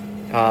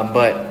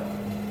 But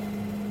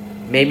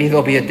maybe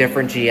there'll be a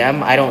different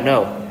GM. I don't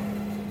know.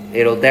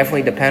 It'll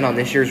definitely depend on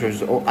this year's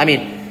result. I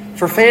mean,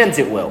 for fans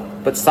it will.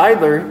 But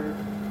Seidler,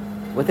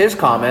 with his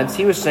comments,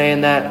 he was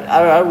saying that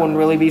I wouldn't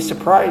really be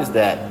surprised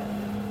that.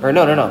 Or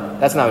no.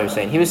 That's not what he was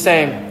saying. He was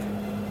saying,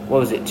 what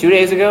was it, 2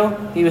 days ago?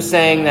 He was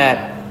saying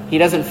that he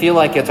doesn't feel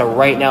like it's a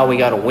right now we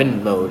got to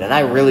win mode. And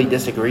I really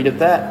disagreed with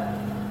that.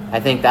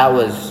 I think that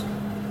was...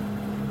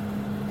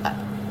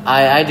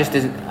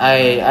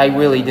 I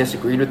really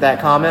disagreed with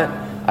that comment.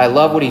 I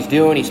love what he's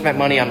doing. He spent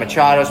money on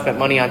Machado, spent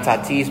money on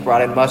Tatis,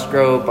 brought in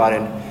Musgrove, brought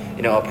in,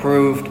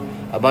 approved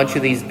a bunch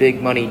of these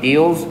big money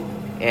deals,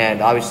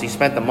 and obviously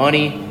spent the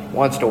money,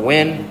 wants to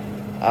win.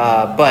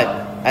 But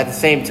at the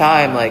same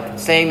time,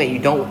 saying that you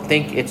don't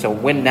think it's a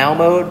win now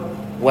mode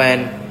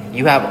when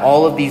you have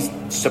all of these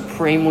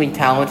supremely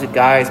talented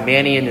guys,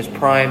 Manny in his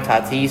prime,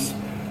 Tatis,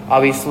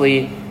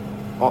 obviously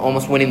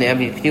almost winning the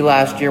MVP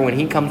last year. When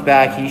he comes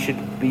back, he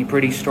should be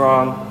pretty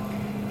strong.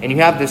 and you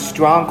have this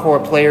strong core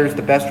of players,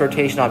 the best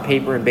rotation on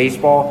paper in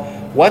baseball,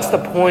 what's the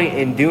point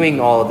in doing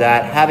all of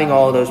that, having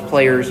all of those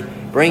players,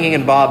 bringing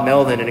in Bob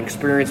Melvin, an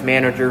experienced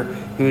manager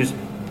who's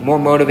more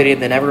motivated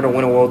than ever to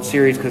win a World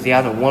Series because he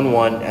hasn't won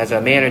one as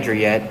a manager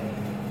yet,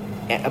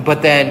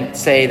 but then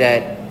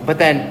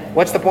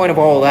what's the point of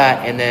all of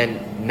that and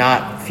then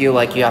not feel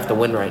like you have to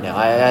win right now?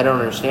 I don't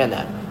understand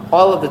that.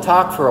 All of the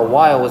talk for a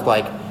while was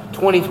like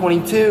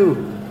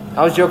 2022.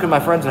 I was joking with my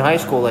friends in high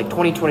school, like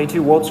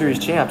 2022 World Series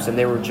champs, and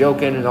they were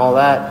joking and all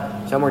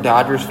that. Some were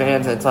Dodgers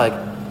fans, and it's like,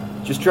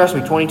 just trust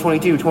me,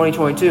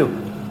 2022.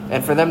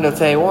 And for them to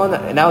say, well,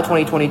 now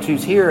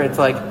 2022's here, it's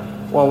like,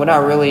 well, we're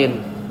not really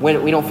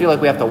we don't feel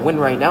like we have to win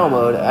right now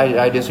mode.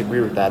 I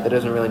disagree with that. That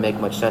doesn't really make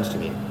much sense to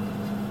me.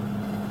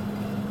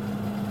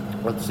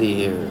 Let's see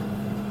here.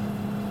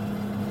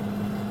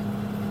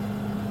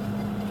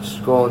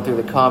 Scrolling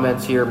through the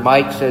comments here.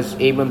 Mike says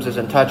Abrams is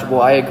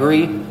untouchable. I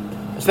agree.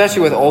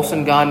 Especially with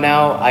Olsen gone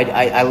now.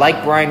 I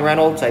like Brian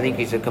Reynolds. I think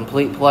he's a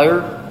complete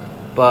player.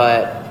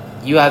 But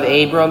you have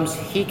Abrams.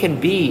 He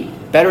can be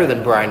better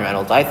than Brian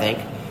Reynolds, I think.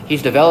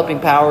 He's developing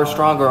power,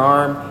 stronger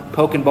arm,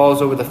 poking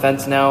balls over the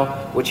fence now,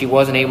 which he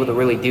wasn't able to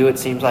really do, it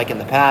seems like, in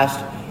the past.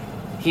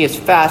 He is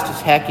fast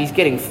as heck. He's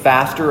getting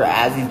faster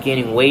as he's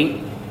gaining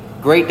weight.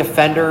 Great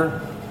defender.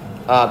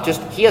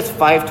 He has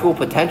 5-tool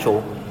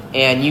potential.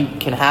 And you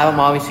can have him,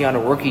 obviously, on a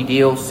rookie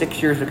deal,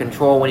 6 years of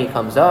control when he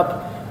comes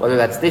up. Whether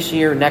that's this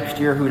year, next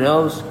year, who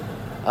knows?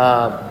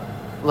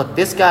 Look,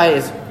 this guy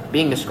is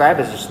being described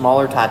as a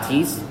smaller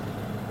Tatis.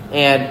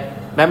 And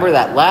remember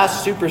that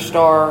last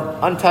superstar,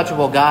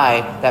 untouchable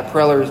guy that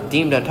Preller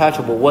deemed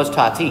untouchable was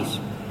Tatis.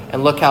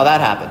 And look how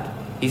that happened.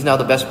 He's now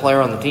the best player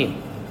on the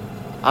team.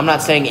 I'm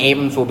not saying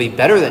Abrams will be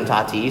better than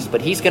Tatis,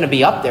 but he's going to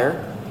be up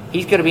there.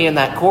 He's going to be in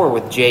that core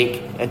with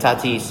Jake and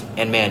Tatis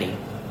and Manny.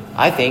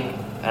 I think,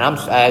 and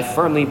I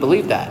firmly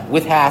believe that,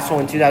 with Hassel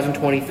in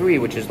 2023,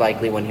 which is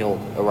likely when he'll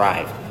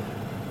arrive.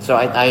 So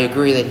I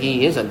agree that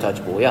he is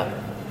untouchable, yeah.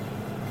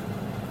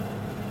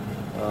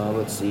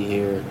 Let's see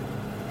here.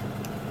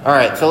 All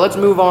right, so let's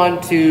move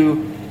on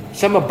to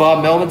some of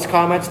Bob Melvin's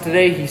comments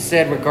today. He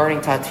said regarding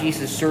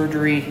Tatis'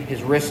 surgery,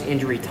 his wrist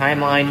injury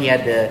timeline, he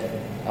had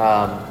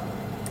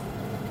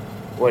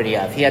what did he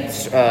have? He had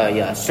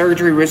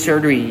wrist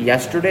surgery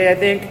yesterday, I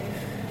think,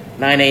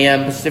 9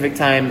 a.m. Pacific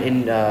time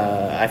in,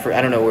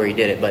 I don't know where he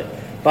did it, but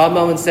Bob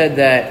Melvin said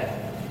that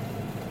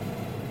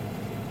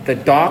the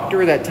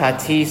doctor that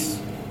Tatis'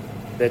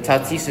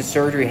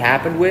 surgery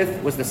happened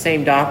with was the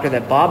same doctor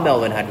that Bob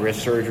Melvin had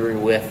wrist surgery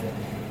with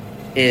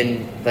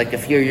in like a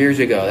few years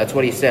ago. That's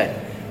what he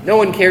said. No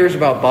one cares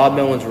about Bob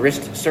Melvin's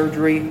wrist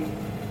surgery,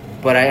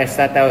 but I just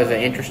thought that was an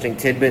interesting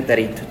tidbit that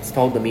he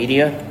told the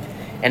media.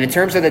 And in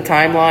terms of the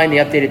timeline, the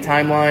updated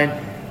timeline,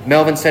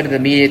 Melvin said to the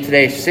media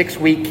today,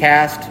 6-week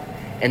cast,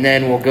 and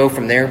then we'll go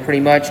from there pretty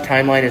much.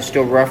 Timeline is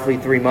still roughly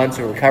 3 months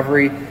of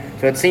recovery.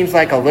 So it seems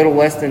like a little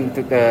less than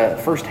the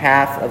first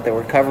half of the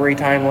recovery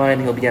timeline.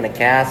 He'll be on a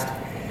cast.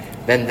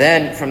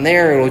 Then from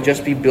there, it'll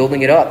just be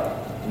building it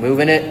up,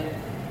 moving it,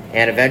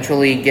 and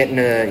eventually getting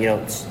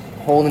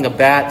holding a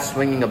bat,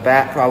 swinging a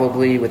bat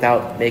probably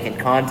without making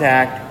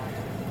contact,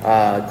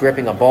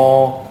 gripping a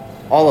ball,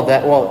 all of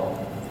that. Well,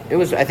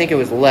 I think it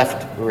was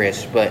left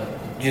wrist, but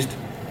just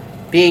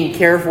being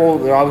careful.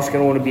 They're obviously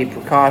going to want to be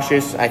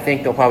precautious. I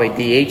think they'll probably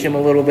DH him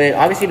a little bit,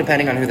 obviously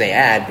depending on who they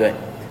add, but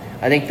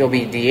I think they'll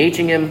be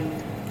DHing him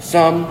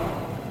some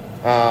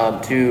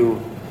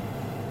to,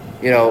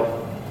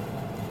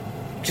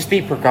 just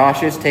be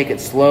precautious, take it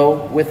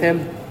slow with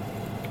him.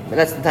 But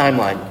that's the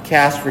timeline.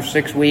 Cast for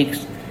 6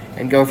 weeks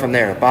and go from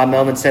there. Bob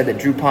Melvin said that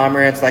Drew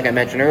Pomeranz, like I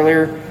mentioned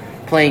earlier,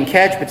 playing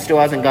catch but still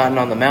hasn't gotten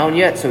on the mound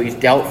yet, so he's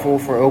doubtful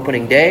for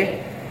opening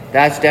day.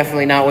 That's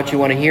definitely not what you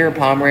want to hear.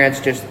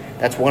 Pomeranz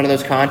that's one of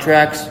those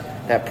contracts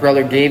that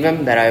Preller gave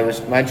him that I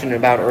was mentioning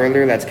about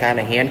earlier that's kind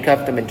of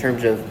handcuffed him in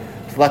terms of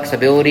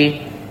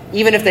flexibility.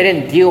 Even if they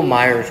didn't deal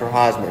Myers or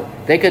Hosmer,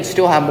 they could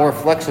still have more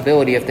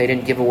flexibility if they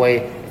didn't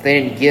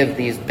give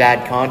these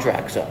bad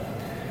contracts up.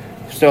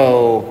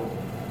 So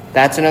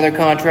that's another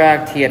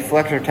contract. He had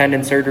flexor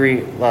tendon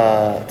surgery,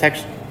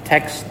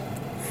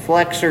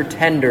 flexor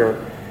tendon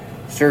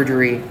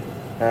surgery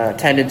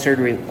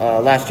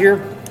last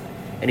year,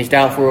 and he's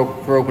doubtful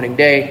for opening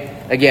day.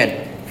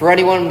 Again, for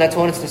anyone that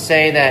wants to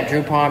say that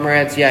Drew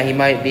Pomeranz, he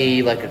might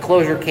be like a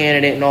closer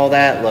candidate and all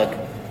that, look,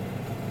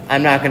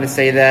 I'm not going to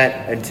say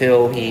that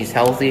until he's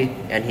healthy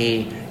and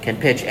he can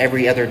pitch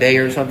every other day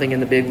or something in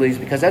the big leagues,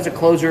 because as a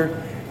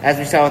closer, as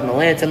we saw with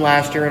Melanson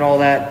last year and all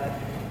that,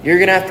 you're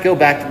going to have to go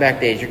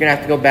back-to-back days. You're going to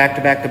have to go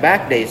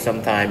back-to-back-to-back days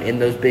sometime in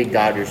those big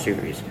Dodgers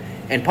series.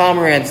 And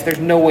Pomeranz, there's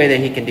no way that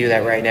he can do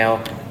that right now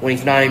when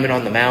he's not even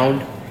on the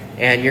mound.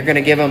 And you're going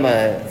to give him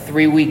a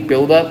 3-week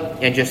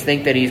buildup and just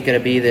think that he's going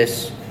to be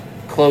this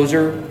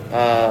closer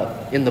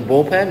in the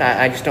bullpen.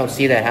 I just don't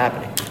see that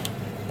happening.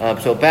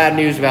 So bad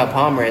news about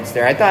Pomeranz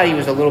there. I thought he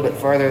was a little bit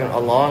farther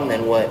along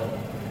than what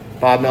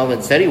Bob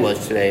Melvin said he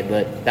was today,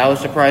 but that was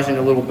surprising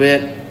a little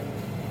bit.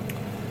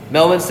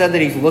 Melvin said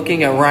that he's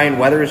looking at Ryan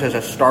Weathers as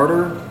a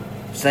starter.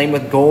 Same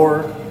with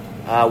Gore.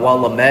 while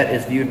Lamet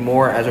is viewed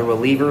more as a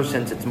reliever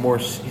since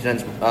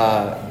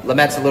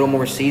Lamet's a little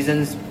more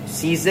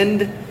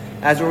seasoned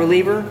as a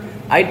reliever.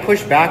 I'd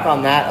push back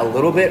on that a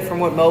little bit from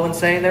what Melvin's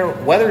saying there.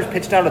 Weathers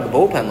pitched out of the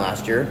bullpen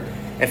last year.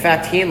 In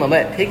fact, he and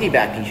Lamet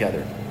piggybacked each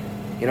other.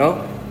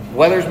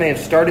 Weathers may have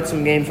started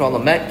some games while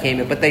Lamet came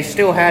in, but they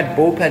still had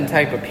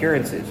bullpen-type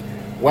appearances.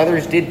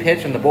 Weathers did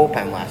pitch in the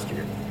bullpen last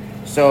year.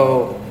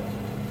 So,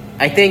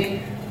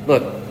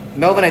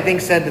 Melvin, I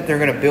think, said that they're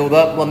going to build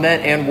up Lamet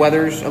and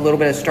Weathers a little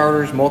bit as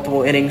starters,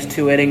 multiple innings,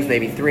 2 innings,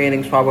 maybe 3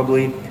 innings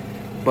probably.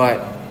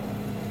 But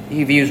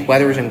he views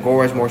Weathers and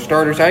Gore as more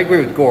starters. I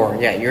agree with Gore.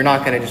 Yeah, you're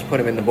not going to just put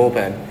him in the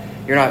bullpen.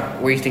 You're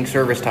not wasting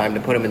service time to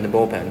put him in the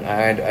bullpen.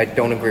 I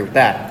don't agree with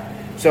that.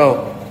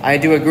 So I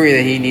do agree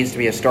that he needs to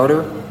be a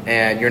starter,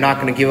 and you're not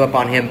going to give up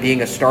on him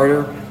being a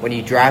starter when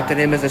you drafted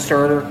him as a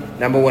starter,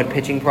 number 1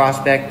 pitching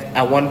prospect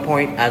at one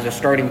point as a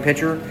starting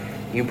pitcher.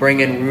 You bring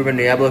in Ruben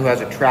Niebla, who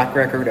has a track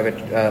record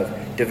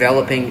of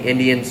developing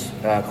Indians,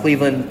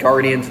 Cleveland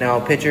Guardians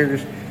now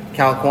pitchers,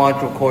 Cal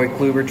Quantrill, Corey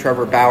Kluber,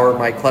 Trevor Bauer,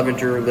 Mike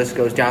Clevenger, list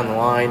goes down the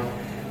line.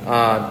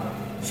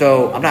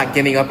 So I'm not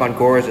giving up on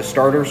Gore as a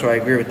starter, so I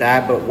agree with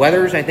that. But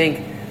Weathers, I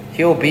think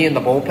he'll be in the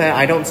bullpen.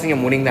 I don't see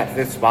him winning that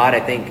 5th spot. I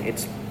think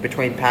it's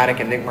between Paddock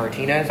and Nick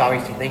Martinez.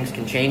 Obviously, things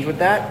can change with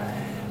that.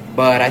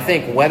 But I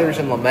think Weathers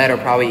and Lamet are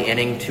probably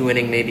 2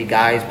 inning maybe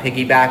guys,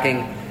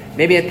 piggybacking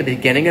maybe at the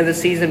beginning of the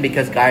season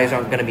because guys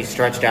aren't going to be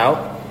stretched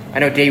out. I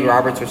know Dave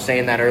Roberts was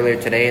saying that earlier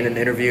today in an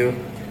interview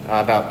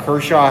about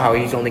Kershaw, how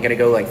he's only going to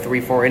go like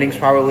 3-4 innings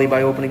probably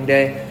by opening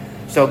day.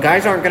 So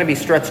guys aren't going to be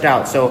stretched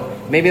out. So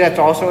maybe that's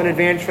also an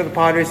advantage for the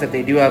Padres that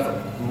they do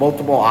have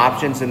multiple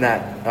options in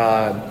that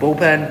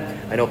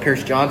bullpen. I know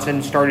Pierce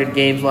Johnson started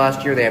games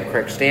last year. They have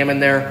Craig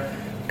Stammen there.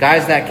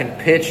 Guys that can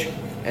pitch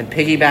and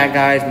piggyback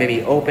guys,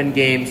 maybe open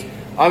games.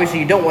 Obviously,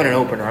 you don't want an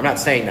opener. I'm not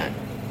saying that.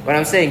 But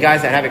I'm saying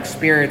guys that have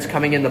experience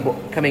coming in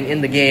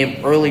the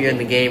game earlier in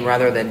the game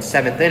rather than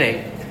 7th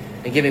inning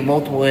and giving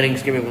multiple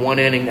innings, giving 1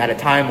 inning at a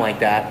time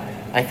like that.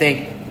 I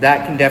think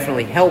that can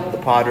definitely help the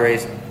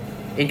Padres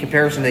in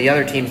comparison to the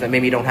other teams that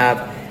maybe don't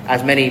have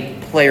as many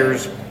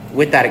players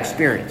with that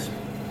experience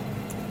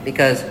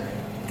because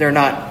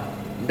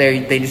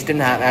they just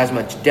didn't have as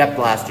much depth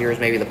last year as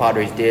maybe the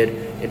Padres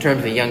did in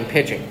terms of young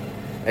pitching,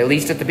 at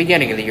least at the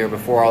beginning of the year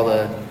before all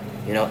the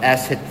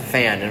S hit the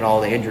fan and all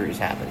the injuries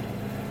happened.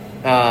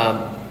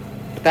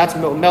 But that's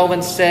what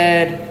Melvin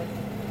said.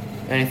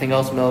 Anything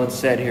else Melvin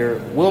said here?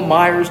 Will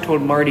Myers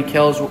told Marty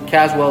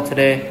Caswell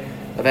today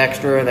of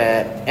Extra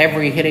that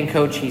every hitting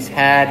coach he's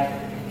had,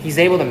 he's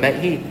able to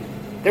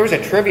there was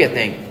a trivia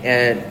thing,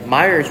 and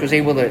Myers was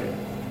able to.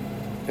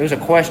 It was a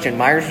question.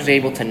 Myers was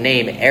able to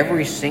name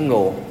every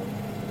single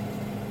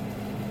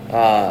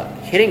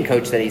hitting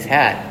coach that he's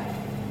had,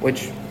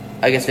 which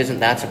I guess isn't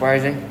that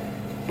surprising.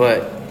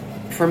 But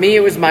for me,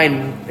 it was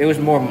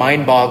more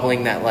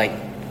mind-boggling that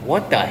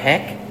what the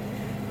heck?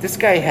 This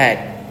guy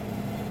had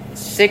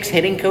 6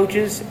 hitting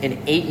coaches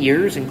in 8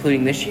 years,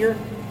 including this year.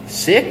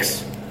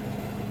 6?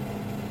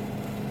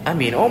 I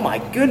mean, oh my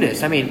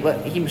goodness. I mean,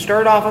 he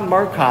started off with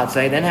Mark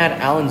Kotsay, then had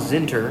Alan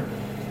Zinter,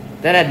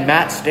 then had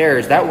Matt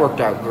Stairs. That worked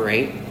out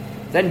great.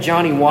 Then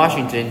Johnny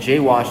Washington, Jay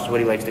Wash is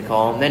what he likes to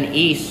call him. Then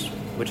East,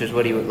 which is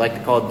what he would like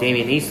to call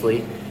Damian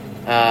Easley,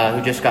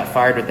 who just got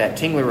fired with that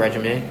Tingler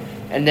regimen.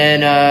 And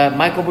then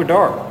Michael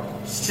Bedard.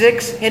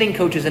 6 hitting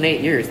coaches in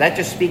 8 years. That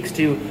just speaks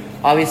to,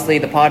 obviously,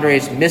 the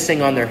Padres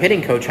missing on their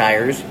hitting coach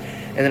hires.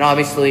 And then,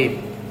 obviously,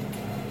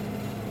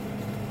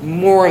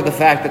 more of the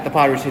fact that the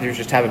Padres hitters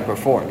just haven't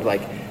performed.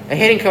 A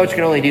hitting coach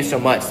can only do so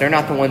much. They're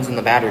not the ones in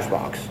the batter's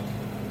box.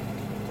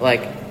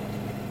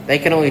 They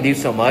can only do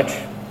so much.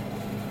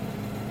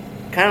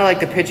 Kind of like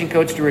the pitching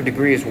coach to a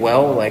degree as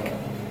well.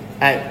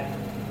 At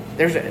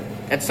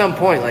some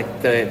point,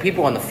 the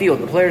people on the field,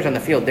 the players on the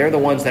field, they're the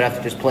ones that have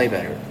to just play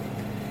better.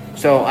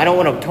 So I don't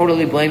want to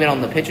totally blame it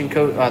on the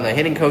on the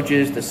hitting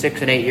coaches, the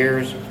 6 and 8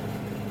 years,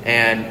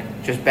 and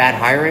just bad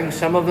hiring.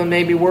 Some of them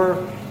maybe were,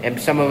 and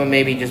some of them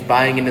maybe just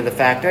buying into the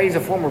fact, he's a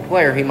former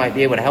player, he might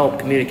be able to help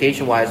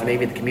communication-wise.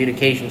 Maybe the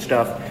communication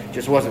stuff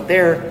just wasn't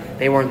there.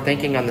 They weren't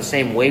thinking on the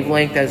same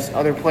wavelength as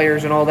other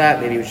players and all that.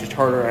 Maybe it was just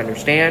harder to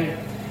understand.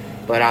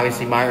 But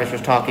obviously Myers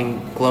was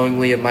talking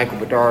glowingly of Michael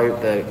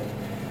Bedard, the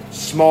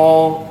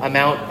small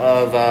amount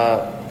of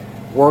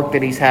work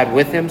that he's had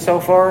with him so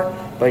far.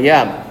 But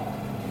yeah,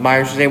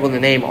 Myers was able to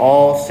name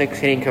all 6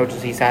 hitting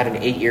coaches he's had in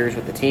 8 years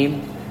with the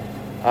team.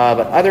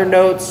 But other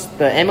notes,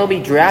 the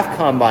MLB Draft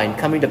Combine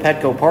coming to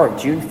Petco Park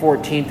June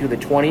 14th through the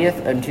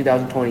 20th in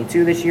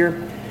 2022 this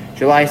year.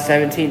 July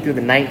 17th through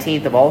the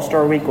 19th of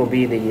All-Star Week will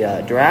be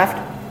the draft.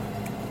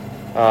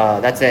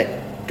 That's it.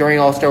 During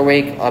All-Star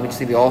Week,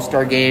 obviously the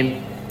All-Star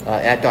Game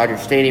at Dodger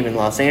Stadium in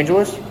Los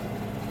Angeles.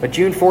 But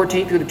June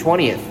 14th through the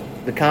 20th,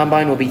 the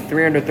Combine will be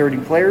 330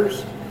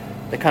 players.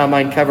 The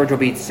Combine coverage will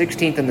be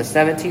 16th and the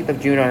 17th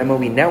of June on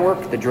MLB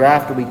Network. The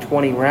draft will be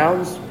 20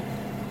 rounds.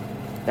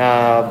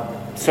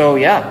 So,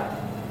 yeah,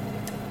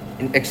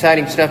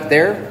 exciting stuff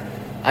there.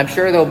 I'm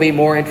sure there'll be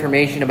more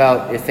information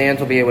about if fans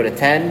will be able to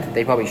attend.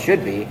 They probably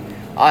should be.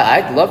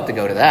 I'd love to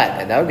go to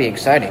that, and that would be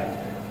exciting.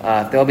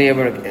 if they'll be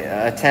able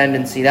to attend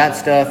and see that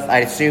stuff. I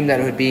assume that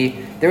it would be,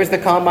 there was the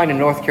combine in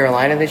North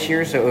Carolina this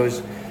year, so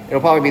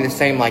it'll probably be the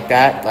same like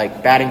that,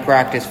 like batting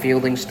practice,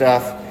 fielding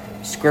stuff,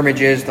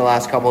 scrimmages the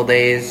last couple of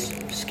days,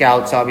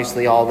 scouts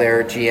obviously all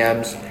there,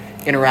 GMs,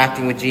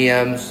 interacting with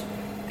GMs.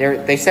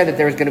 They said that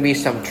there was going to be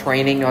some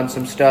training on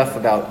some stuff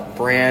about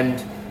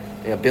brand,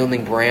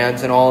 building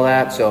brands and all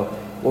that, so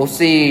we'll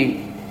see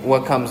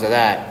what comes of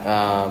that.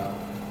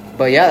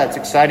 But yeah, that's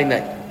exciting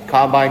that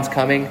combine's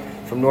coming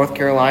from North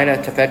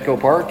Carolina to Fedco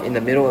Park in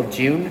the middle of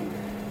June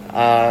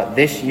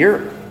this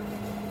year.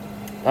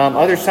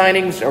 Other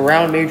signings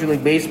around Major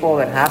League Baseball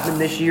that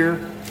happened this year,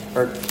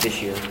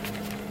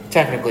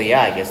 technically,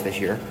 yeah, I guess this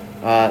year,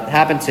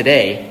 happened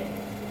today.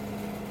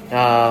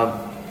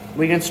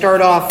 We can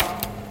start off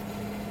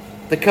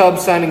the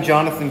Cubs signing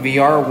Jonathan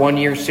Villar, 1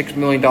 year, $6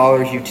 million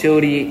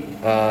utility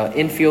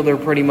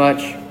infielder pretty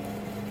much.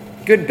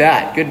 Good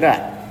bat.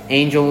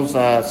 Angels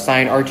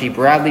signed Archie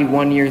Bradley,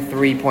 1 year,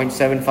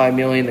 $3.75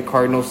 million. The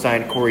Cardinals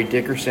signed Corey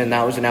Dickerson.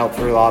 That was an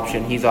outfield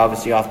option. He's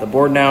obviously off the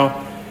board now.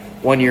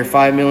 1 year,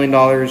 $5 million.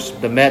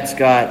 The Mets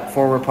got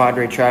former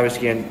Padre Travis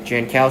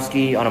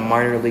Jankowski on a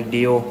minor league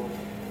deal.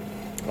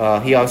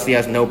 He obviously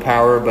has no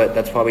power, but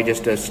that's probably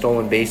just a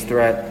stolen base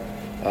threat.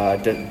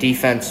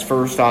 Defense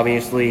first,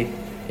 obviously,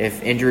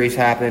 if injuries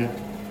happen.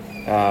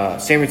 San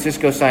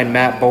Francisco signed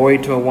Matt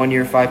Boyd to a 1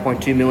 year,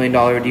 $5.2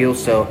 million deal.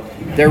 So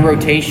their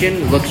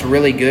rotation looks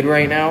really good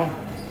right now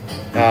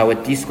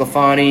with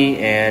DeSclafani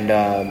and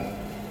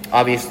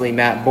obviously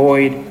Matt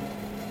Boyd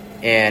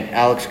and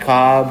Alex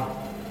Cobb.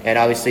 And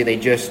obviously they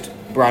just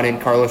brought in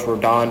Carlos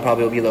Rodon,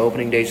 probably will be the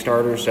opening day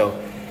starter. So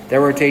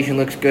their rotation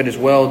looks good as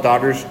well.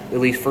 Dodgers, at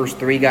least first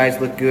three guys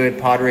look good.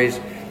 Padres,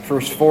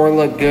 first four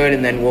look good.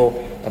 And then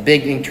a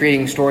big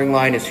intriguing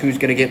storyline is who's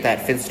going to get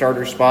that fifth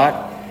starter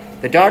spot.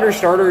 The Dodgers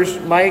starters,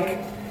 Mike,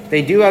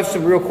 they do have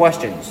some real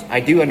questions.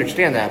 I do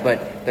understand that.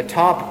 But the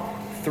top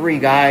three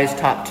guys,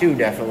 top two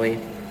definitely,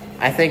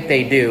 I think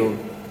they do.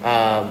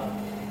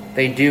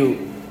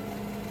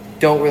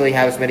 Don't really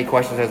have as many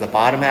questions as the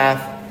bottom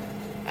half.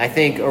 I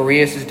think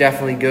Arias is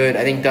definitely good.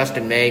 I think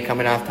Dustin May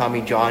coming off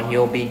Tommy John,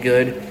 he'll be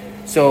good.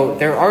 So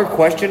there are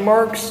question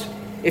marks,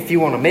 if you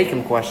want to make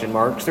them question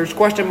marks. There's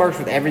question marks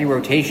with every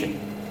rotation,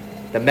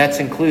 the Mets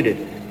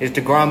included. Is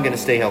DeGrom going to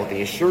stay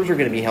healthy? Is Scherzer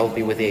going to be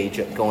healthy with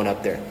age going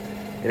up there?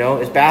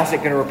 Is Bassett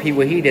going to repeat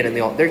what he did in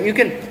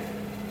the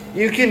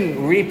You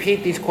can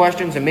repeat these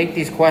questions and make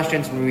these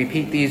questions and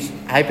repeat these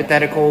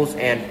hypotheticals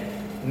and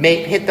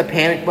hit the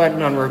panic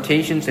button on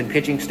rotations and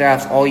pitching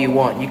staffs all you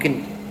want. You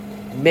can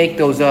make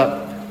those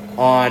up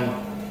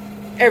on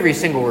every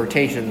single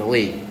rotation in the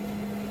league.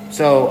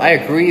 So I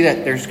agree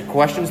that there's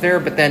questions there,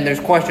 but then there's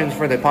questions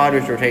for the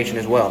Padres rotation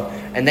as well.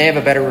 And they have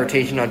a better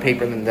rotation on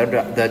paper than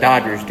the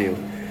Dodgers do.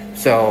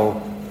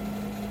 So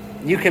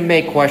you can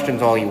make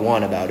questions all you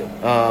want about it.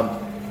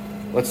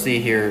 Let's see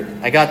here.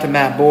 I got to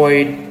Matt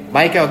Boyd.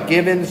 Michael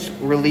Gibbons,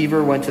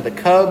 reliever, went to the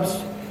Cubs.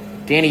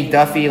 Danny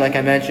Duffy, like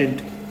I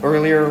mentioned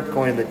earlier,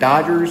 going to the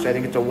Dodgers. I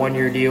think it's a 1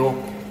 year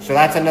deal. So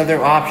that's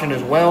another option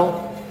as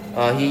well.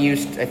 He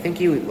used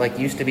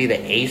to be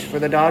the ace for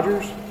the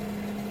Dodgers.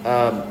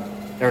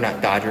 Or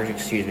not Dodgers,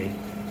 excuse me.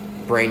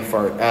 Brain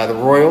fart. The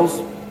Royals.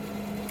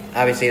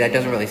 Obviously, that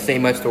doesn't really say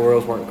much. The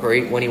Royals weren't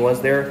great when he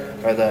was there,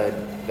 or the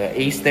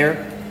ace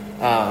there.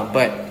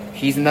 But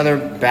he's another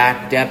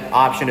back depth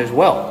option as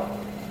well.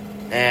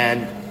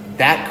 And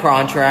that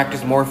contract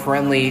is more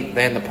friendly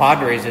than the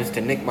Padres is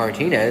to Nick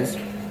Martinez.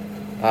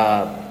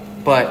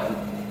 But,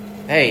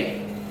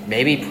 hey,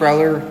 maybe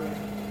Preller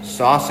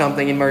saw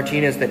something in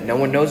Martinez that no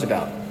one knows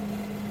about.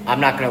 I'm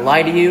not going to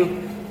lie to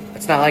you.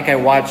 It's not like I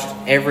watched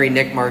every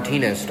Nick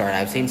Martinez start.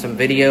 I've seen some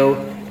video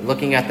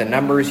looking at the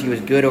numbers. He was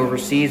good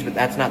overseas, but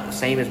that's not the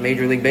same as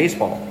Major League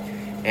Baseball.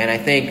 And I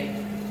think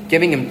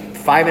giving him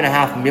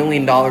 $5.5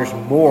 million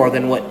more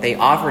than what they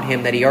offered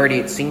him that he already,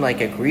 it seemed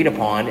like, agreed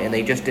upon, and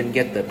they just didn't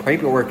get the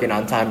paperwork in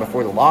on time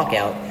before the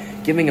lockout,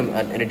 giving him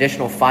an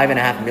additional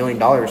 $5.5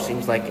 million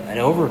seems like an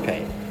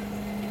overpay.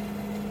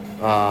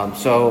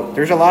 So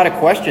there's a lot of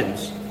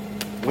questions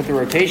with the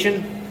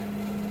rotation,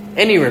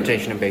 any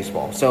rotation in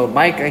baseball. So,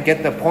 Mike, I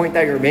get the point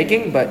that you're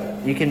making,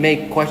 but you can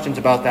make questions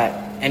about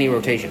that, any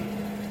rotation.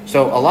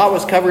 So a lot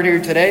was covered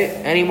here today.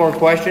 Any more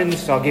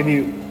questions, I'll give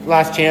you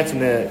last chance in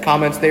the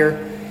comments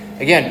there.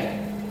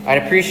 Again,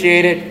 I'd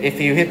appreciate it if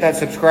you hit that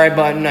subscribe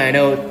button. I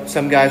know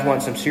some guys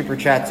want some super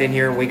chats in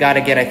here. We got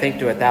to get, I think,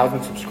 to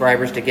 1,000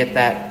 subscribers to get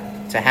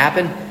that to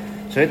happen.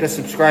 So hit the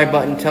subscribe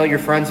button. Tell your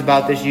friends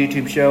about this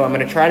YouTube show. I'm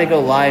going to try to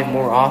go live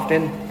more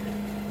often.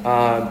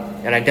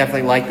 And I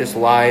definitely like this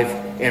live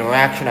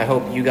interaction. I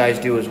hope you guys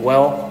do as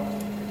well.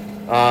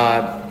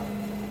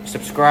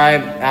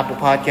 Subscribe, Apple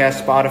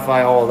Podcasts,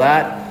 Spotify, all of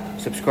that.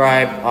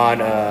 Subscribe on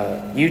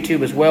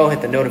YouTube as well.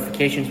 Hit the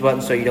notifications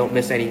button so you don't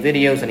miss any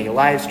videos, any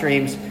live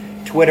streams.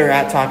 Twitter,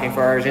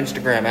 @TalkingFriars.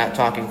 Instagram,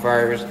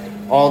 @TalkingFriars.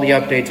 All the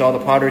updates, all the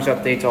Padres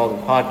updates, all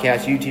the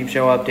podcasts, YouTube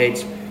show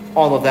updates.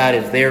 All of that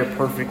is there,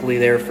 perfectly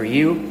there for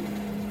you.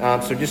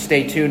 So just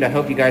stay tuned. I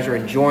hope you guys are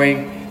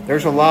enjoying.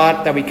 There's a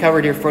lot that we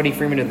covered here. Freddie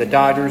Freeman and the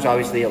Dodgers.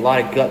 Obviously, a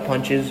lot of gut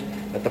punches.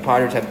 that the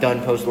Padres have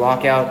done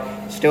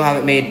post-lockout. Still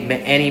haven't made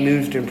any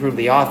moves to improve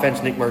the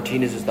offense. Nick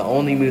Martinez is the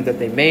only move that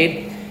they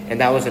made, and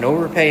that was an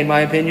overpay in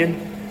my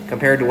opinion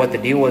compared to what the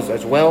deal was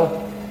as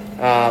well.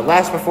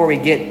 Last, before we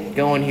get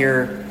going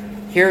here,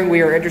 hearing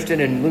we are interested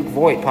in Luke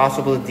Voit,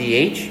 possible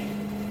DH.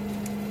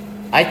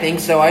 I think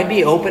so. I'd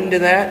be open to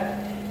that,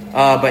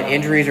 but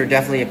injuries are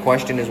definitely a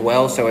question as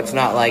well, so it's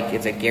not like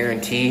it's a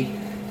guarantee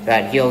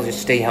that he'll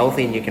just stay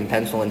healthy and you can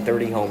pencil in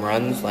 30 home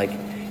runs. Like,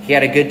 he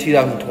had a good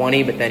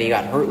 2020, but then he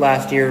got hurt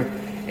last year.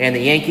 And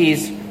the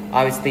Yankees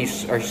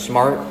obviously are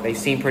smart. They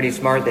seem pretty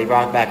smart. They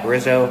brought back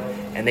Rizzo,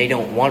 and they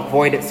don't want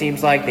Voit, it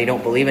seems like. They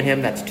don't believe in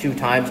him. That's 2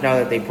 times now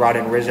that they brought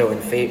in Rizzo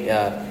and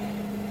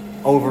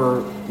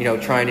over,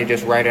 trying to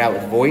just ride it out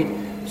with Voit.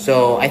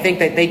 So I think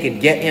that they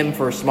could get him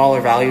for a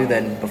smaller value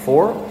than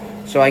before.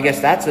 So I guess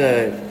that's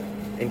a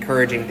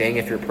encouraging thing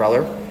if you're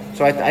Preller.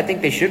 So I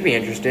think they should be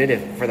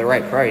interested for the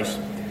right price.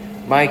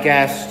 Mike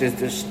asks,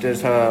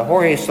 does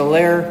Jorge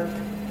Soler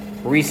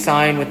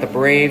re-sign with the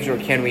Braves, or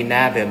can we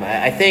nab him?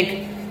 I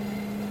think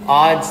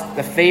odds,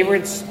 the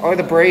favorites are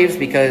the Braves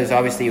because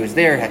obviously he was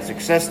there, had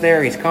success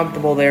there, he's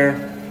comfortable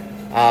there.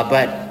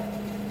 But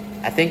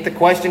I think the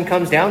question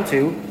comes down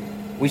to,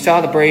 we saw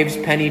the Braves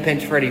penny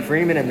pinch Freddie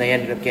Freeman and they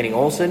ended up getting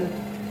Olsen.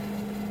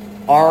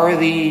 Are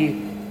the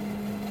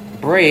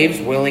Braves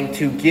willing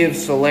to give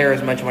Soler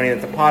as much money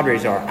that the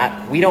Padres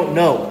are? We don't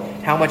know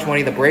how much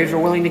money the Braves are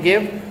willing to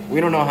give. We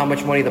don't know how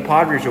much money the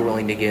Padres are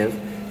willing to give.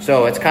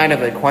 So it's kind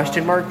of a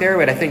question mark there,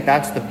 but I think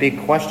that's the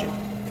big question.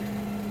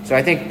 So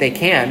I think they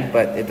can,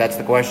 but that's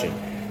the question.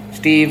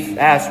 Steve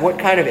asks, what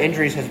kind of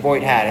injuries has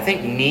Voit had? I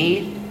think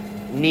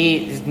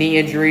his knee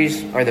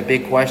injuries are the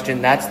big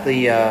question. That's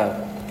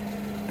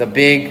the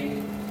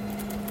big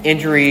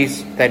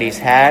injuries that he's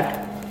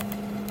had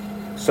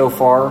so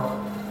far.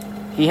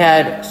 He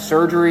had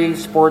surgery,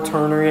 sports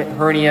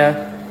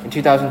hernia in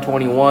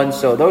 2021.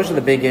 So those are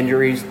the big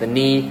injuries. The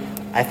knee,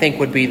 I think,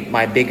 would be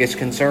my biggest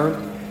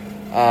concern.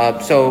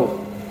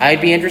 So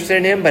I'd be interested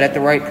in him, but at the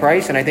right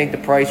price, and I think the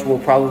price will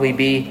probably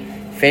be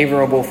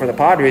favorable for the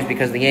Padres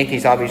because the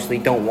Yankees obviously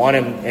don't want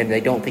him, and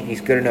they don't think he's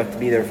good enough to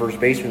be their first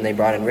baseman. They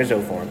brought in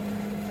Rizzo for him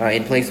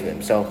in place of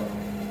him. So,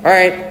 all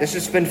right, this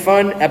has been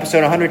fun.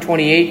 Episode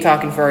 128,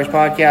 Talking Friars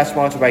podcast,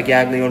 sponsored by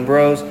Gaglione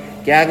Bros.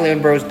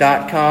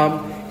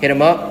 GaglioneBros.com. Hit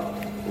them up.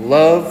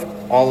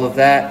 Love all of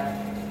that.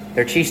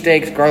 Their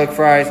cheesesteaks, garlic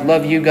fries.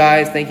 Love you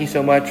guys. Thank you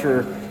so much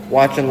for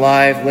watching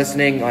live,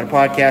 listening on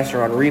podcast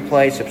or on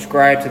replay.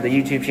 Subscribe to the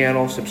YouTube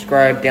channel.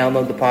 Subscribe,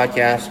 download the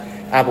podcast,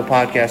 Apple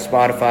Podcasts,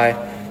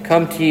 Spotify.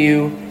 Come to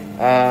you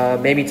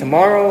maybe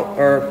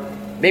tomorrow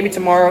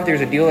if there's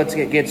a deal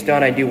that gets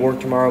done. I do work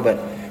tomorrow, but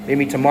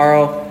maybe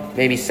tomorrow,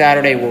 maybe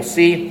Saturday, we'll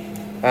see.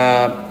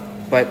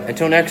 But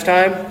until next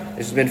time,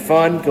 this has been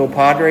fun. Go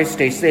Padres.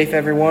 Stay safe,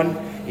 everyone.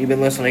 You've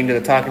been listening to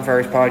the Talking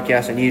Friars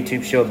podcast and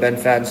YouTube show. Ben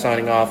Fadden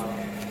signing off.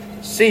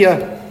 See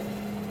ya.